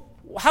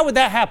 How would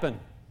that happen?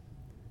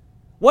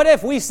 What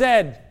if we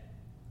said,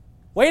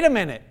 wait a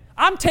minute,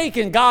 I'm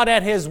taking God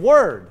at His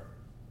word.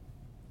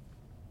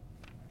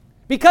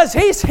 Because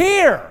He's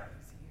here.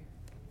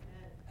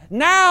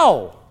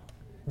 Now.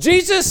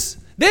 Jesus,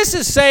 this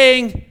is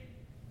saying,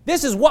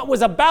 this is what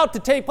was about to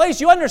take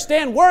place. You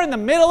understand, we're in the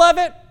middle of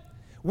it.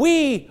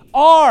 We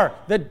are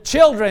the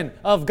children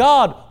of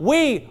God.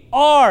 We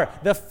are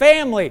the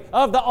family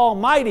of the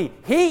Almighty.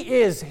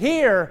 He is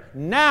here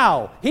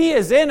now. He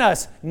is in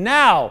us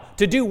now.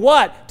 To do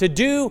what? To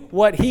do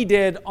what He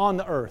did on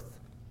the earth.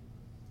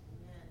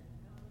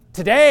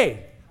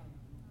 Today.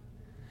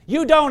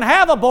 You don't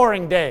have a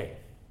boring day.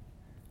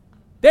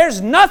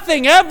 There's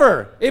nothing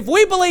ever. If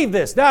we believe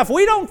this, now if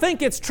we don't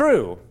think it's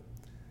true,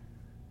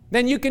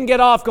 then you can get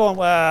off going,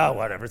 well,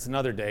 whatever, it's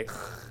another day.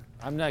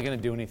 I'm not going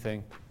to do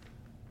anything.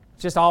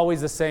 It's just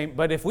always the same.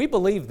 But if we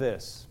believe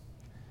this,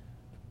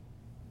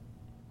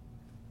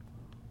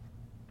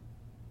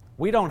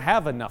 we don't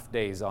have enough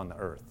days on the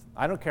earth.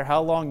 I don't care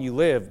how long you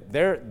live.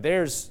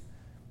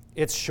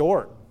 It's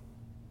short.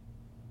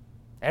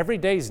 Every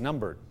day's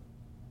numbered.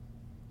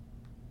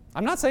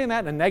 I'm not saying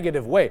that in a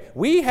negative way.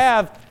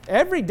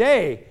 Every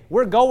day,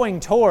 we're going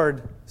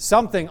toward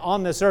something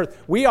on this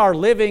earth. We are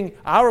living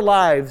our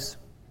lives.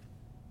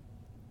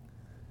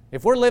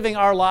 If we're living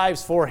our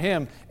lives for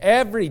Him,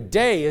 every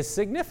day is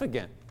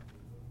significant.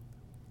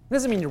 It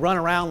doesn't mean you run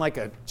around like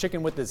a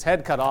chicken with his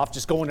head cut off,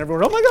 just going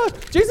everywhere, oh my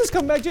God, Jesus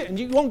come back, and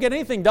you won't get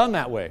anything done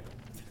that way.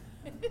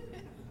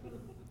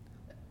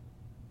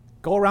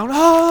 Go around,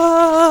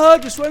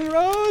 just running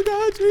around, oh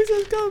God,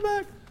 Jesus come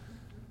back.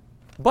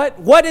 But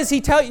what does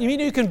He tell you?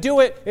 You can do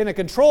it in a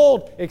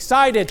controlled,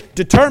 excited,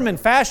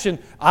 determined fashion.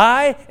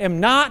 I am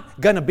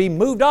not going to be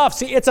moved off.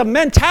 See, it's a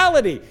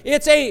mentality.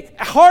 It's a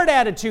heart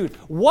attitude.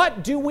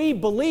 What do we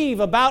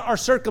believe about our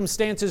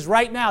circumstances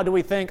right now? Do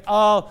we think,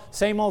 oh,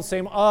 same old,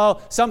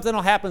 something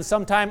will happen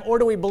sometime? Or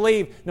do we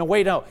believe,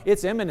 no,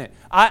 it's imminent.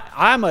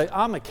 I'm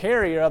a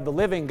carrier of the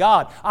living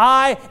God.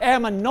 I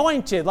am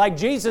anointed. Like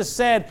Jesus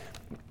said,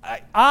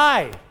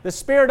 the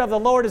Spirit of the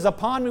Lord is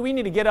upon me. We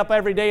need to get up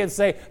every day and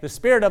say, the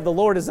Spirit of the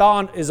Lord is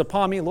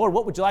upon me. Lord,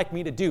 what would you like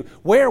me to do?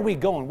 Where are we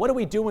going? What are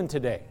we doing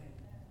today?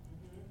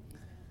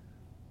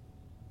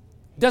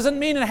 Doesn't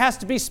mean it has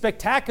to be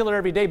spectacular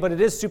every day, but it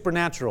is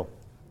supernatural.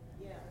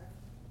 Yeah.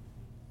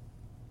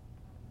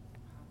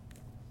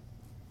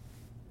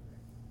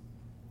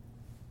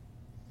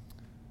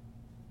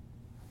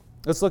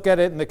 Let's look at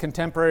it in the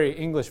contemporary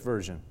English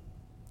version.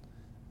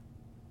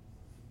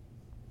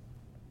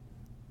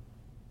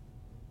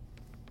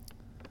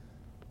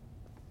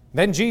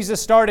 Then Jesus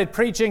started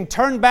preaching,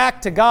 turn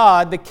back to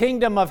God, the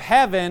kingdom of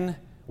heaven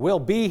will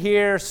be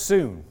here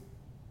soon.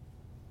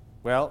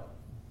 Well,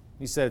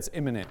 He said it's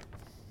imminent.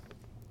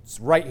 It's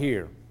right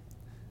here.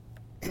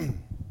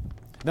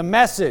 The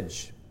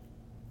message.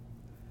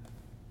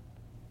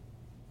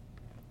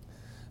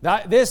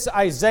 This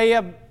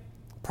Isaiah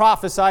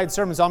prophesied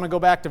sermon, so I'm going to go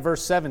back to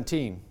verse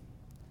 17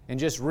 and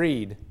just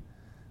read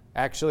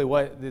actually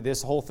what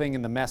this whole thing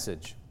in the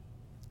message.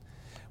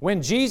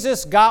 When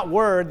Jesus got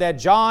word that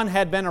John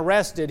had been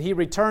arrested, He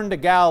returned to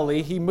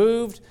Galilee. He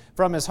moved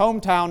from his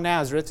hometown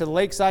Nazareth to the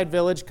lakeside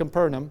village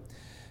Capernaum,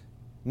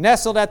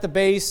 nestled at the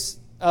base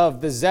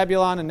of the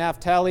Zebulun and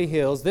Naphtali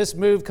hills. This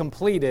move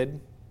completed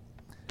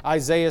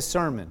Isaiah's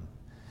sermon.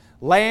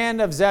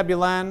 Land of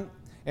Zebulun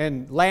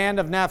and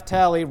land of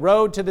Naphtali,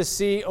 road to the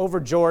sea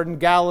over Jordan,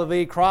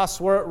 Galilee,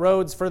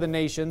 crossroads for the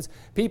nations.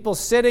 People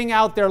sitting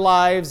out their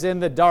lives in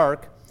the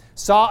dark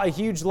saw a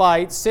huge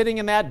light. Sitting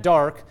in that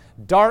dark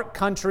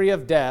country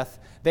of death,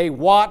 they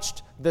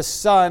watched the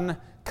sun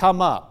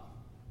come up.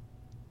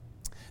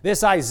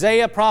 This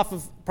Isaiah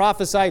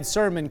prophesied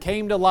sermon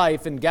came to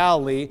life in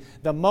Galilee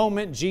the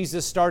moment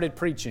Jesus started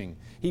preaching.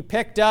 He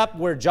picked up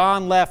where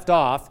John left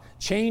off.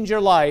 Change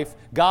your life.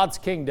 God's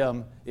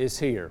kingdom is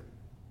here.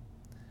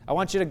 I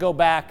want you to go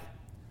back.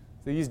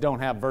 These don't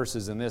have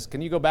verses in this.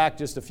 Can you go back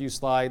just a few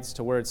slides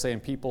to where it's saying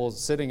people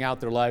sitting out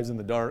their lives in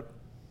the dark?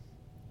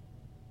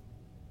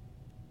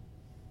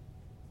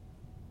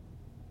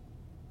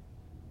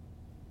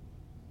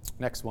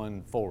 Next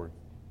one forward.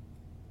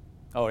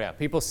 Oh yeah,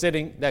 people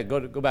sitting,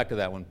 go back to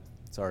that one.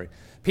 Sorry.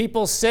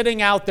 People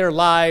sitting out their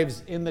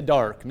lives in the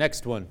dark.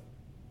 Next one.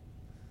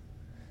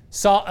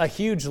 Saw a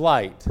huge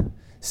light.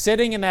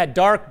 Sitting in that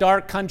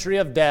dark country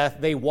of death,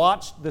 they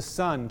watched the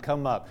sun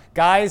come up.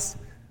 Guys,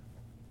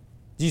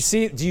 do you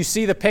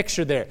see the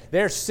picture there?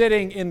 They're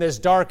sitting in this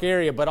dark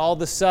area, but all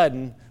of a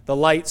sudden, the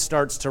light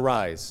starts to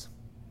rise.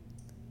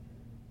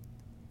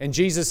 And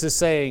Jesus is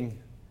saying,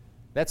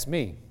 that's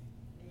me.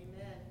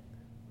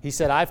 He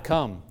said, I've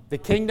come. The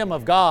kingdom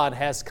of God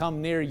has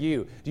come near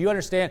you. Do you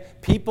understand?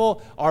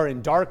 People are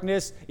in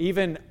darkness,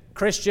 even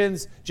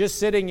Christians just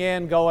sitting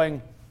in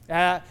going,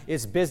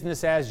 it's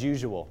business as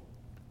usual.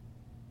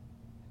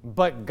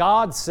 But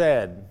God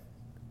said,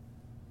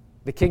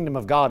 the kingdom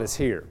of God is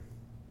here.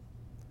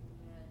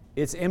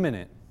 It's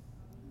imminent.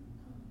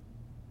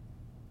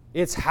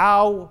 It's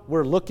how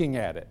we're looking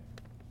at it.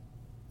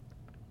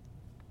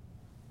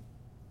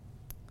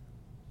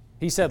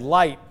 He said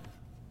light.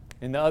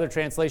 In the other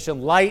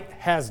translation, light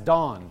has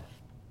dawned.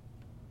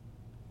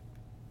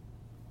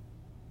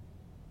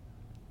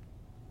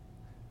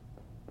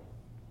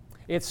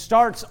 It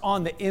starts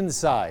on the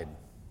inside.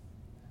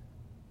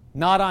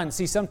 Not on,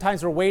 see,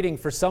 sometimes we're waiting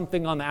for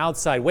something on the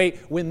outside. Wait,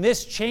 when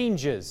this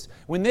changes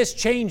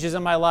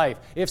in my life,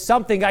 if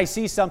I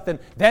see something,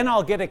 then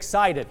I'll get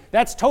excited.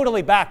 That's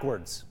totally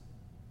backwards.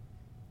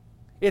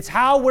 It's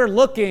how we're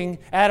looking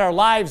at our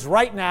lives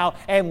right now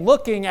and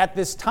looking at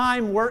this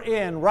time we're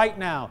in right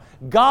now.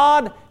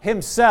 God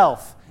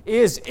Himself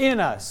is in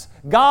us.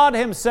 God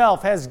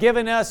Himself has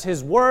given us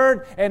His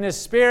Word and His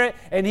Spirit,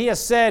 and He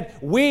has said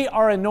we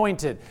are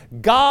anointed.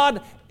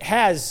 God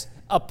has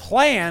a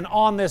plan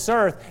on this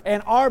earth,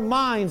 and our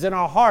minds and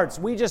our hearts,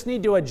 we just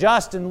need to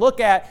adjust and look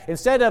at,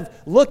 instead of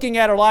looking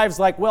at our lives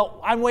like, well,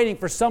 I'm waiting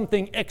for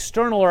something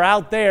external or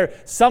out there,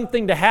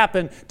 something to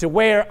happen, to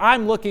where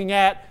I'm looking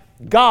at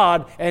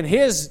God and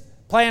His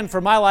plan for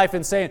my life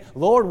and saying,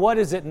 Lord, what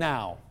is it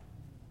now?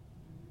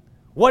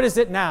 What is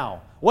it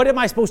now? What am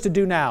I supposed to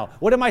do now?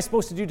 What am I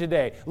supposed to do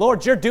today?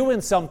 Lord, You're doing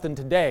something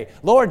today.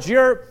 Lord,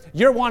 You're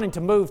wanting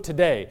to move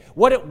today.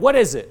 What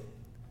is it?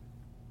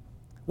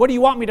 What do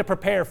You want me to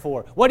prepare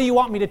for? What do You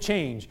want me to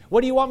change?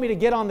 What do You want me to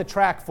get on the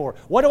track for?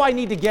 What do I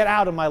need to get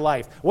out of my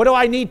life? What do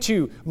I need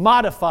to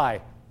modify?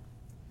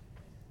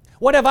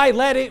 What am I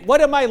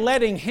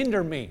letting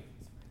hinder me?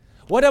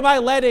 What am I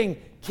letting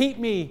keep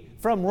me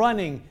from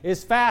running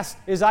as fast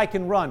as I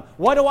can run?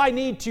 What do I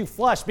need to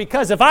flush?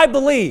 Because if I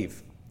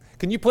believe,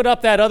 can you put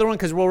up that other one?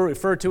 Because we'll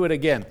refer to it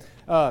again.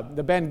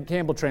 The Ben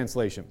Campbell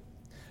translation.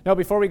 No,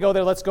 before we go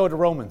there, let's go to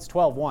Romans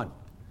 12:1.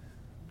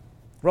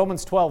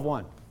 Romans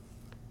 12:1.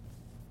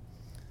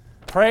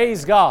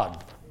 Praise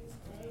God.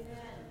 Amen.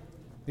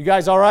 You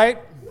guys all right?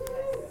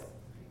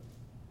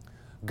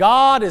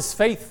 God is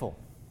faithful.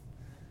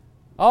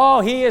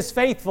 Oh, He is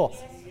faithful.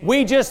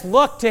 We just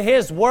look to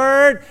His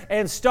Word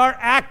and start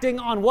acting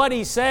on what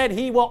He said.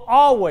 He will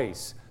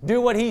always do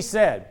what He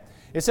said.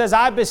 It says,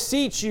 I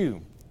beseech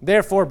you,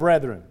 therefore,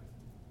 brethren,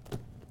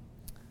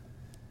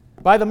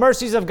 by the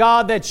mercies of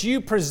God, that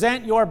you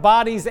present your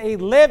bodies a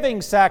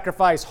living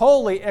sacrifice,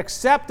 holy,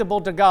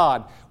 acceptable to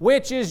God,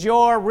 which is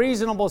your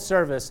reasonable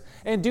service.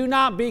 And do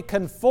not be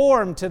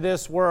conformed to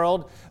this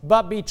world,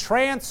 but be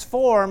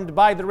transformed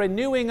by the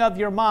renewing of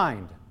your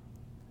mind,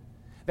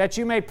 that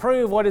you may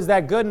prove what is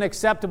that good and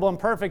acceptable and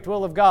perfect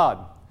will of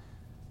God.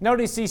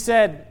 Notice he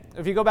said,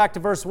 if you go back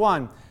to verse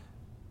 1,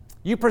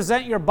 you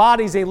present your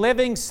bodies a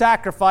living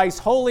sacrifice,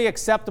 wholly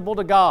acceptable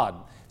to God.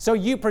 So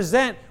you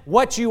present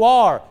what you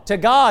are to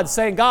God,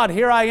 saying, God,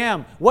 here I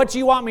am. What do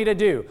You want me to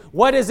do?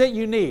 What is it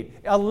you need?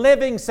 A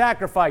living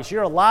sacrifice.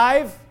 You're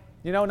alive.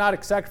 Not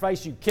a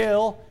sacrifice you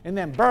kill and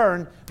then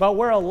burn, but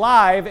we're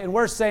alive and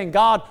we're saying,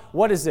 God,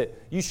 what is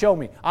it? You show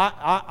me.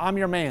 I'm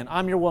your man.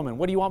 I'm your woman.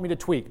 What do You want me to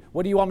tweak?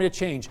 What do You want me to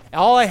change?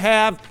 All I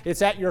have,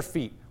 it's at Your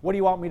feet. What do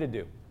You want me to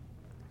do?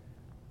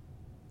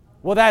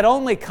 Well, that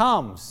only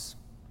comes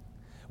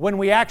when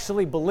we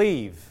actually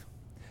believe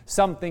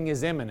something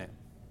is imminent.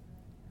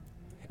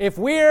 If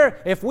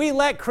we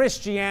let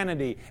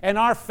Christianity and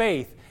our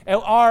faith,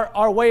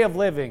 our way of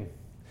living,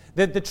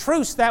 the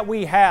truths that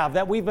we have,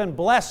 that we've been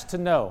blessed to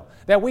know,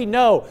 that we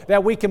know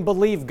that we can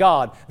believe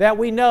God, that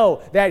we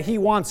know that He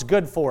wants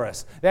good for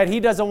us, that He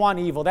doesn't want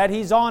evil, that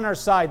He's on our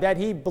side, that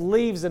He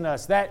believes in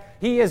us, that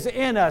He is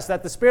in us,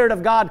 that the Spirit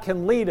of God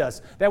can lead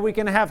us, that we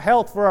can have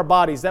health for our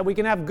bodies, that we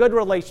can have good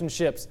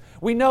relationships.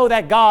 We know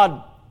that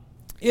God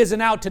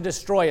isn't out to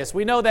destroy us.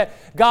 We know that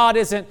God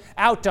isn't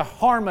out to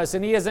harm us,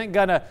 and He isn't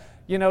going to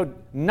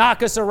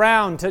knock us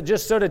around to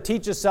just sort of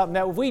teach us something.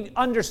 That if we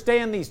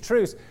understand these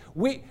truths,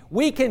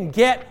 we can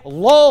get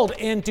lulled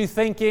into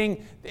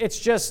thinking it's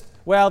just,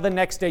 well, the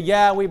next day,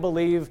 yeah, we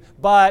believe,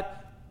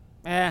 but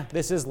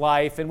this is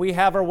life. And we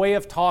have our way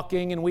of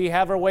talking, and we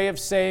have our way of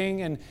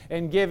saying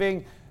and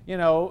giving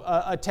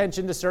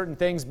attention to certain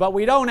things, but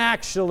we don't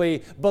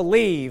actually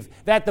believe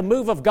that the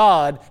move of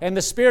God and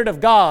the Spirit of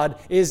God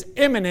is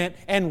imminent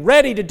and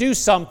ready to do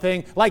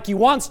something like He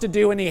wants to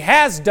do and He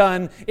has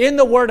done in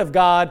the Word of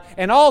God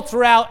and all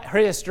throughout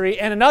history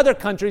and in other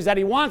countries, that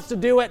He wants to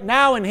do it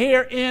now and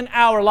here in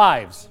our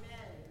lives.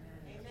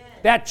 Amen.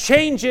 That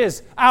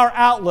changes our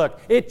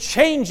outlook. It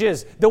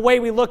changes the way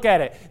we look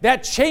at it.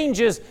 That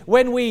changes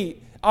when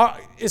we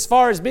as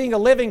far as being a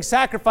living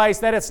sacrifice,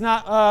 that it's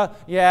not,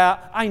 yeah,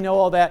 I know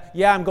all that.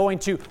 Yeah, I'm going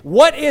to.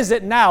 What is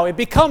it now? It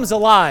becomes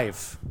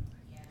alive.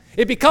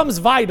 It becomes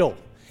vital.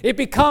 It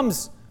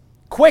becomes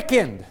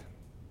quickened.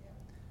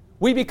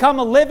 We become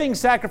a living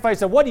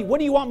sacrifice of what do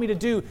you want me to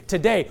do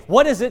today?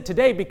 What is it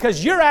today?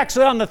 Because you're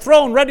actually on the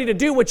throne ready to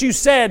do what you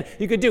said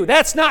you could do.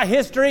 That's not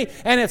history,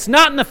 and it's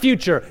not in the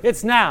future.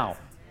 It's now.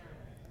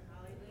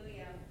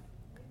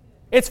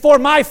 It's for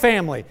my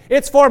family.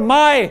 It's for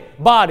my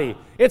body.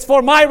 It's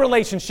for my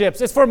relationships.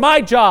 It's for my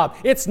job.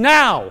 It's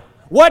now.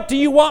 What do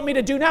you want me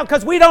to do now?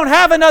 Because we don't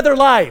have another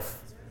life.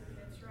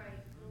 That's right.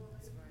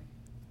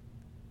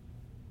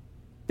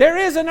 There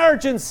is an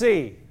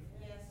urgency.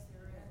 Yes,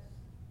 there is.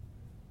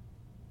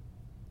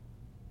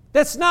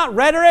 That's not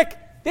rhetoric.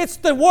 It's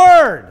the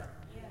Word.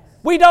 Yes.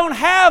 We don't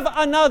have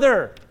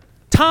another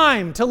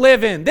time to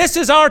live in. This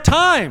is our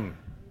time.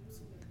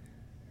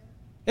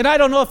 And I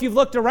don't know if you've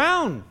looked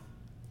around,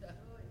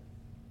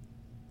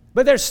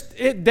 but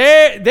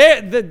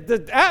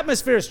the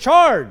atmosphere is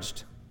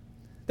charged.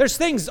 There's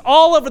things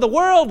all over the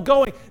world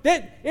going.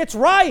 It's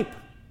ripe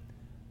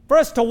for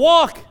us to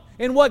walk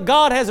in what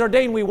God has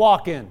ordained we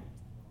walk in.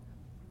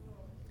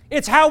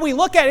 It's how we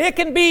look at it. It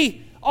can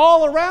be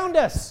all around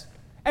us,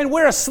 and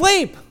we're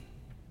asleep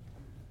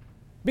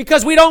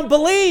because we don't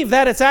believe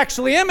that it's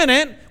actually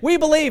imminent. We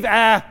believe,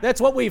 that's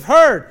what we've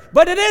heard,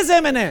 but it is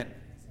imminent.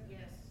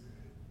 Yes.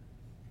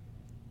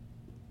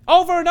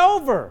 Over and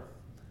over.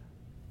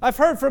 I've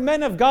heard from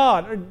men of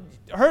God,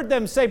 or heard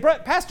them say,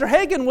 Pastor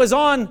Hagin was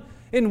on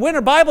in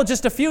Winter Bible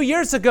just a few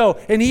years ago,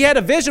 and he had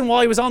a vision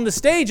while he was on the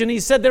stage, and he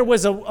said there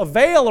was a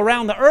veil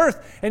around the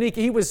earth, and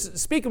he was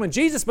speaking with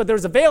Jesus, but there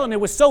was a veil, and it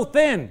was so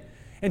thin.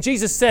 And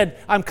Jesus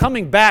said, I'm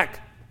coming back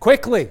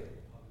quickly.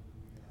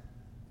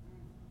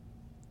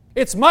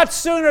 It's much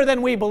sooner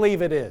than we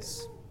believe it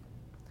is.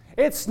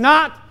 It's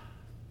not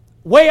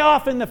way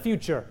off in the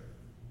future.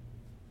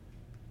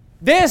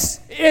 This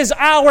is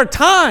our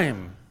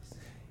time.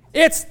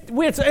 It's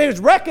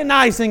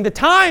recognizing the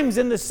times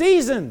and the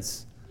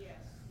seasons. Yes.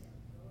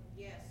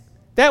 Yes.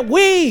 That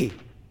we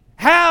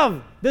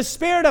have the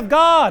Spirit of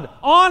God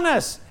on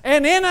us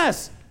and in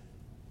us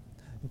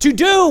to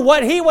do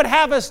what He would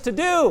have us to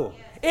do.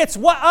 It's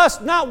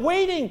us not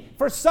waiting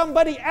for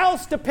somebody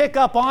else to pick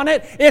up on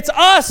it. It's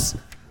us.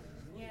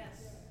 Yes.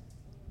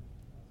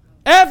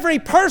 Every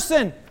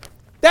person.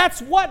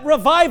 That's what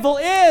revival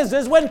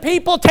is when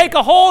people take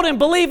a hold and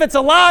believe it's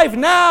alive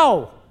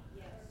now.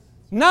 Yes.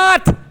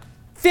 Not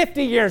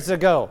 50 years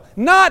ago.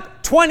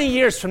 Not 20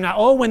 years from now.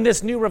 Oh, when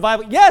this new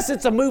revival. Yes,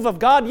 it's a move of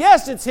God.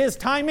 Yes, it's His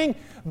timing.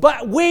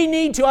 But we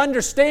need to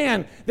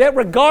understand that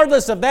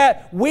regardless of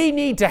that, we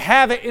need to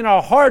have it in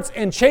our hearts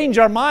and change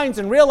our minds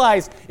and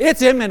realize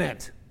it's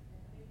imminent.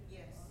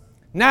 Yes.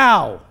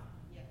 Now.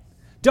 Yes.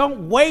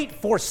 Don't wait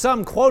for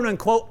some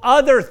quote-unquote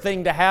other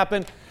thing to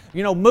happen.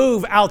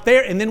 Move out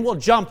there and then we'll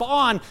jump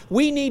on.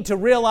 We need to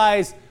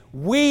realize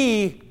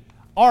we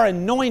are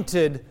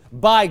anointed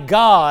by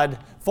God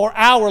for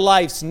our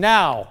lives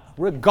now.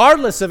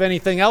 Regardless of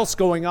anything else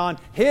going on,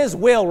 His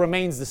will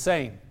remains the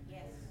same.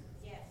 Yes.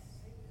 Yes.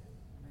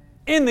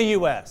 In the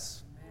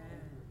U.S.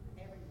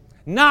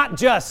 Not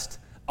just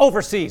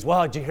overseas.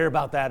 Well, did you hear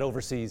about that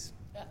overseas?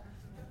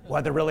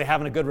 Well, they're really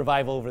having a good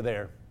revival over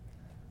there.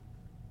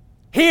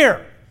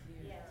 Here.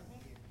 Yes.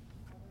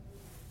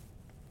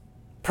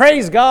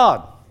 Praise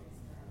God.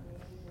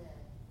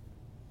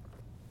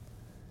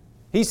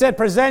 He said,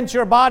 present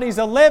your bodies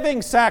a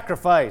living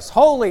sacrifice,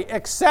 holy,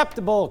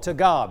 acceptable to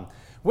God,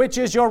 which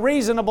is your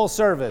reasonable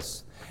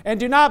service. And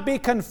do not be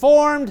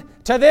conformed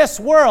to this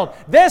world.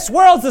 This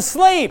world's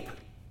asleep.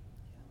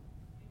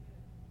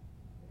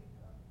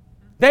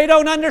 They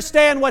don't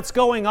understand what's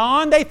going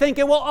on. They think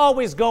it will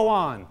always go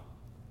on.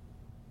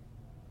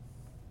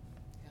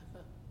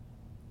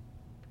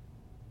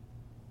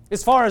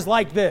 As far as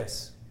like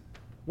this.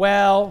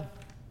 Well,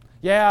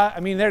 yeah,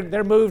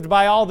 they're moved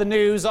by all the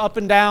news up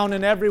and down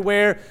and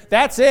everywhere.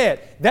 That's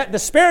it. That the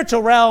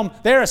spiritual realm,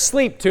 they're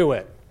asleep to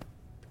it.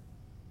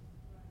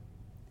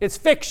 It's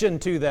fiction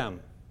to them.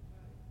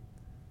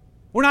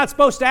 We're not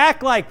supposed to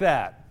act like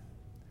that.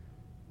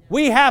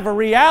 We have a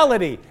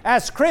reality.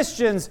 As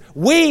Christians,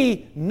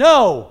 we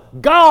know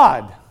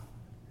God.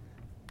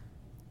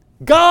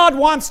 God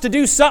wants to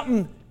do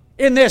something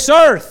in this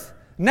earth.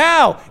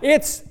 Now,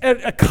 it's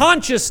a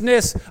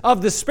consciousness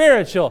of the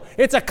spiritual.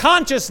 It's a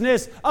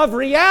consciousness of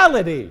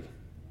reality,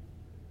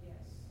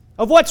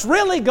 of what's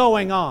really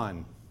going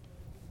on.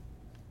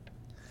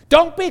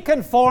 Don't be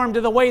conformed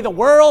to the way the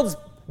world's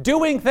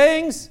doing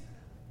things,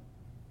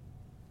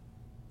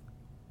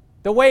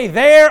 the way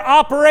they're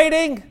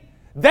operating.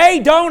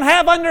 They don't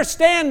have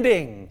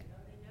understanding.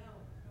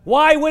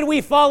 Why would we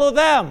follow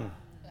them?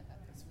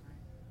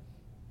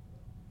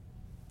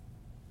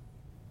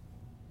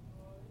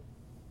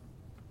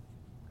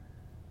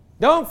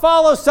 Don't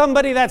follow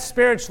somebody that's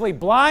spiritually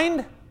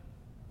blind.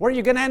 Where are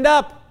you going to end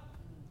up?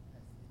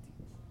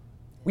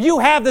 You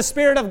have the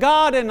Spirit of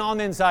God on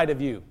the inside of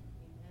you.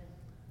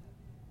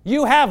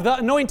 You have the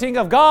anointing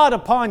of God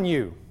upon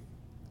you.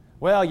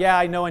 Well, yeah,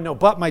 I know,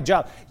 but my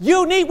job.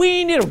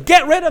 We need to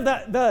get rid of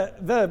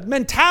the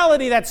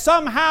mentality that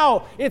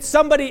somehow it's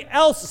somebody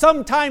else,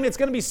 sometime it's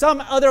going to be some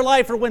other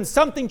life, or when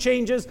something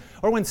changes,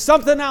 or when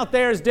something out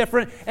there is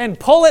different, and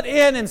pull it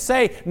in and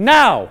say,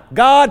 now,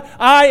 God,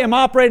 I am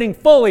operating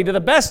fully to the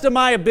best of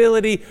my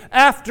ability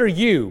after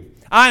you.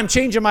 I am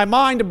changing my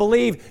mind to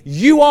believe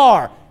you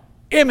are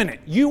imminent.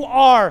 You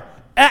are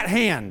at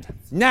hand.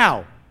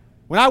 Now,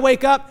 when I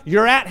wake up,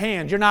 you're at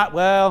hand. You're not,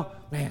 well,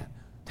 man,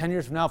 10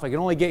 years from now, if I can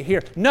only get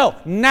here. No,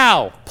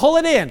 now. Pull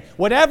it in.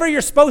 Whatever you're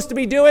supposed to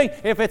be doing,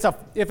 if it's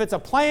a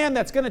plan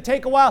that's going to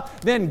take a while,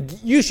 then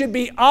you should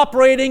be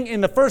operating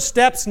in the first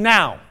steps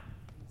now.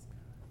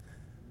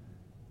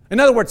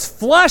 In other words,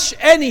 flush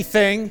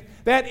anything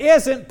that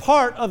isn't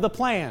part of the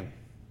plan.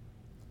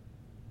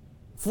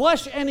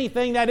 Flush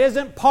anything that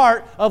isn't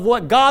part of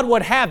what God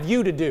would have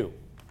you to do.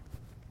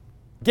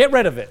 Get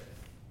rid of it.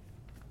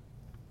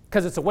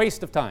 Because it's a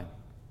waste of time.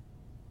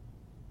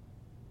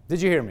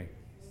 Did you hear me?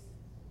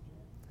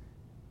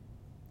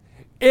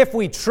 If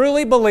we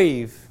truly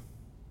believe,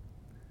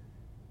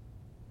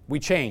 we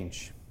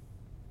change.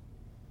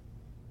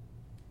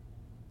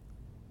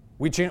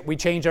 We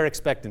change our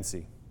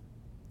expectancy.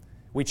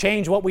 We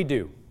change what we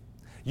do.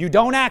 You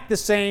don't act the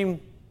same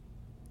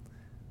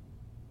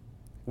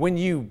when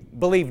you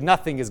believe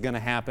nothing is going to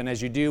happen as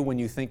you do when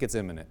you think it's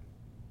imminent.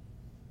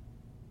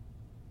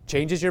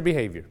 Changes your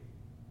behavior.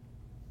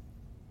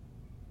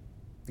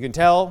 You can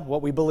tell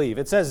what we believe.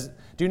 It says,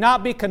 do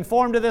not be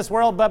conformed to this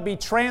world, but be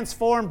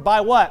transformed by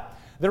what?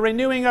 The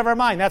renewing of our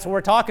mind. That's what we're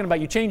talking about.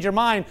 You change your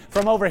mind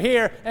from over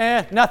here,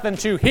 nothing,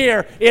 to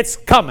here, it's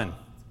coming.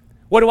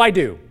 What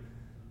do?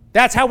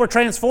 That's how we're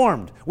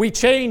transformed. We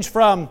change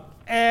from,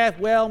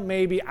 well,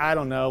 maybe, I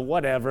don't know,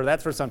 whatever,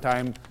 that's for some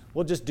time.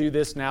 We'll just do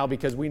this now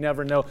because we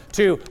never know.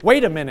 To,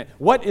 wait a minute,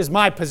 what is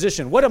my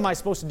position? What am I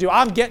supposed to do?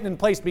 I'm getting in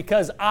place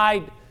because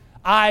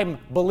I'm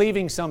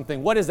believing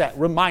something. What is that?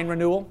 Mind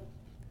renewal.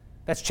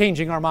 That's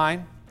changing our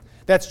mind.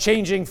 That's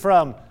changing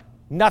from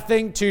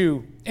nothing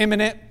to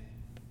imminent.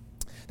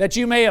 That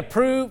you may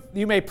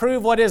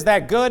prove what is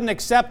that good and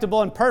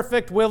acceptable and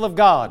perfect will of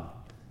God.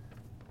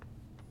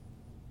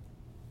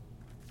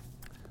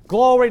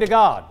 Glory to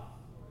God.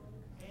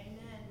 Amen.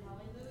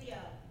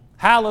 Hallelujah.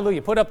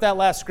 Hallelujah. Put up that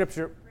last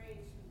scripture.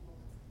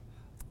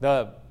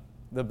 The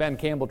Ben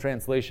Campbell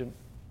translation.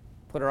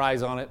 Put our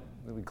eyes on it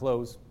as we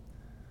close.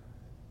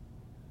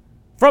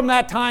 From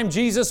that time,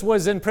 Jesus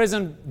was in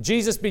prison.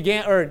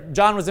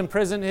 John was in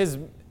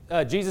prison.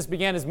 Jesus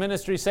began his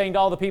ministry saying to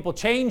all the people,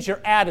 change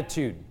your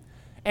attitude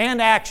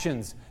and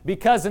actions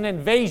because an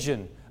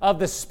invasion of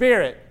the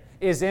Spirit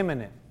is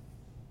imminent.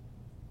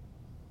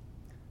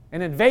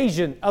 An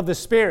invasion of the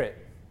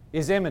Spirit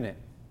is imminent.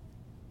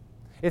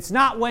 It's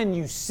not when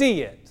you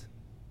see it.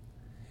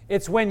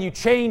 It's when you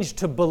change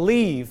to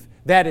believe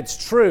that it's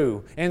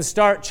true and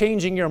start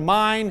changing your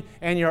mind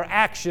and your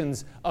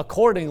actions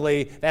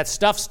accordingly, that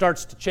stuff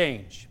starts to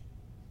change.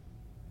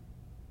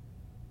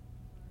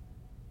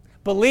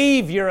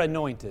 Believe you're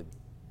anointed.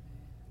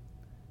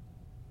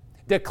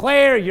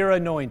 Declare you're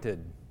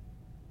anointed.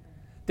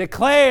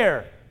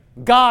 Declare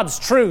God's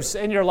truths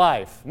in your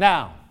life.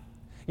 Now,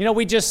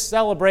 we just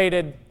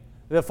celebrated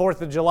the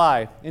 4th of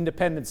July,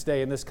 Independence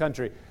Day in this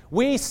country.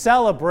 We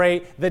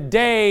celebrate the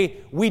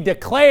day we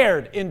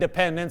declared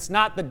independence,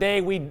 not the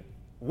day we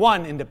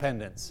won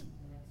independence.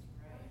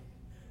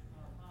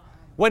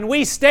 When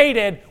we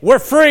stated we're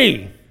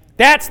free,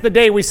 that's the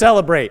day we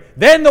celebrate.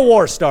 Then the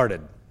war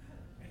started.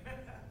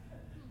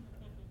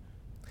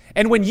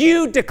 And when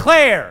you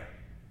declare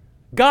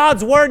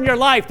God's word in your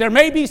life, there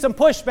may be some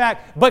pushback,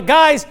 but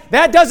guys,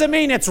 that doesn't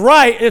mean it's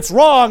right, it's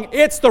wrong.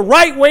 It's the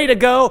right way to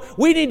go.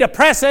 We need to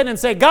press in and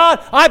say,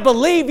 God, I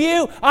believe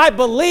you. I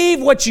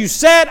believe what you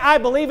said. I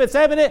believe it's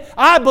evident.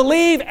 I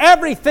believe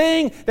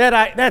everything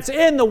that's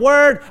in the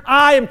word.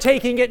 I am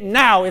taking it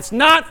now. It's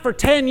not for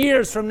 10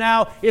 years from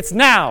now. It's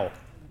now.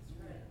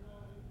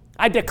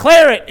 I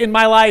declare it in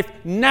my life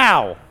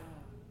now.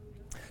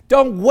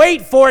 Don't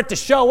wait for it to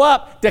show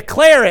up.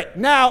 Declare it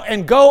now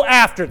and go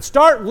after it.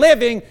 Start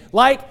living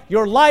like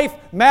your life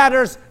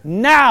matters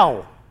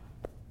now.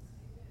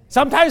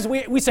 Sometimes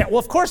we say, well,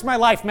 of course my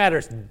life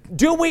matters.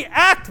 Do we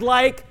act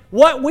like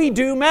what we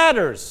do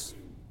matters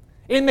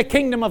in the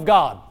kingdom of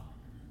God?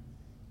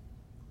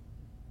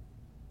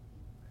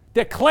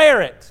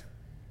 Declare it.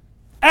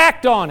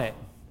 Act on it.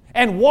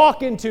 And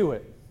walk into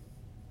it.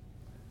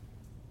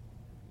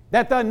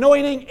 That the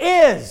anointing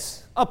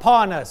is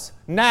upon us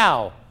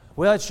now.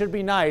 Well, it should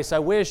be nice. I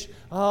wish,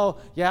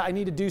 I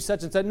need to do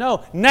such and such.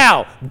 No,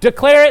 now.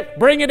 Declare it,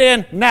 bring it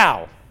in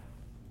now.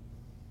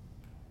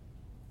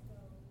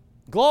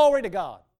 Glory to God.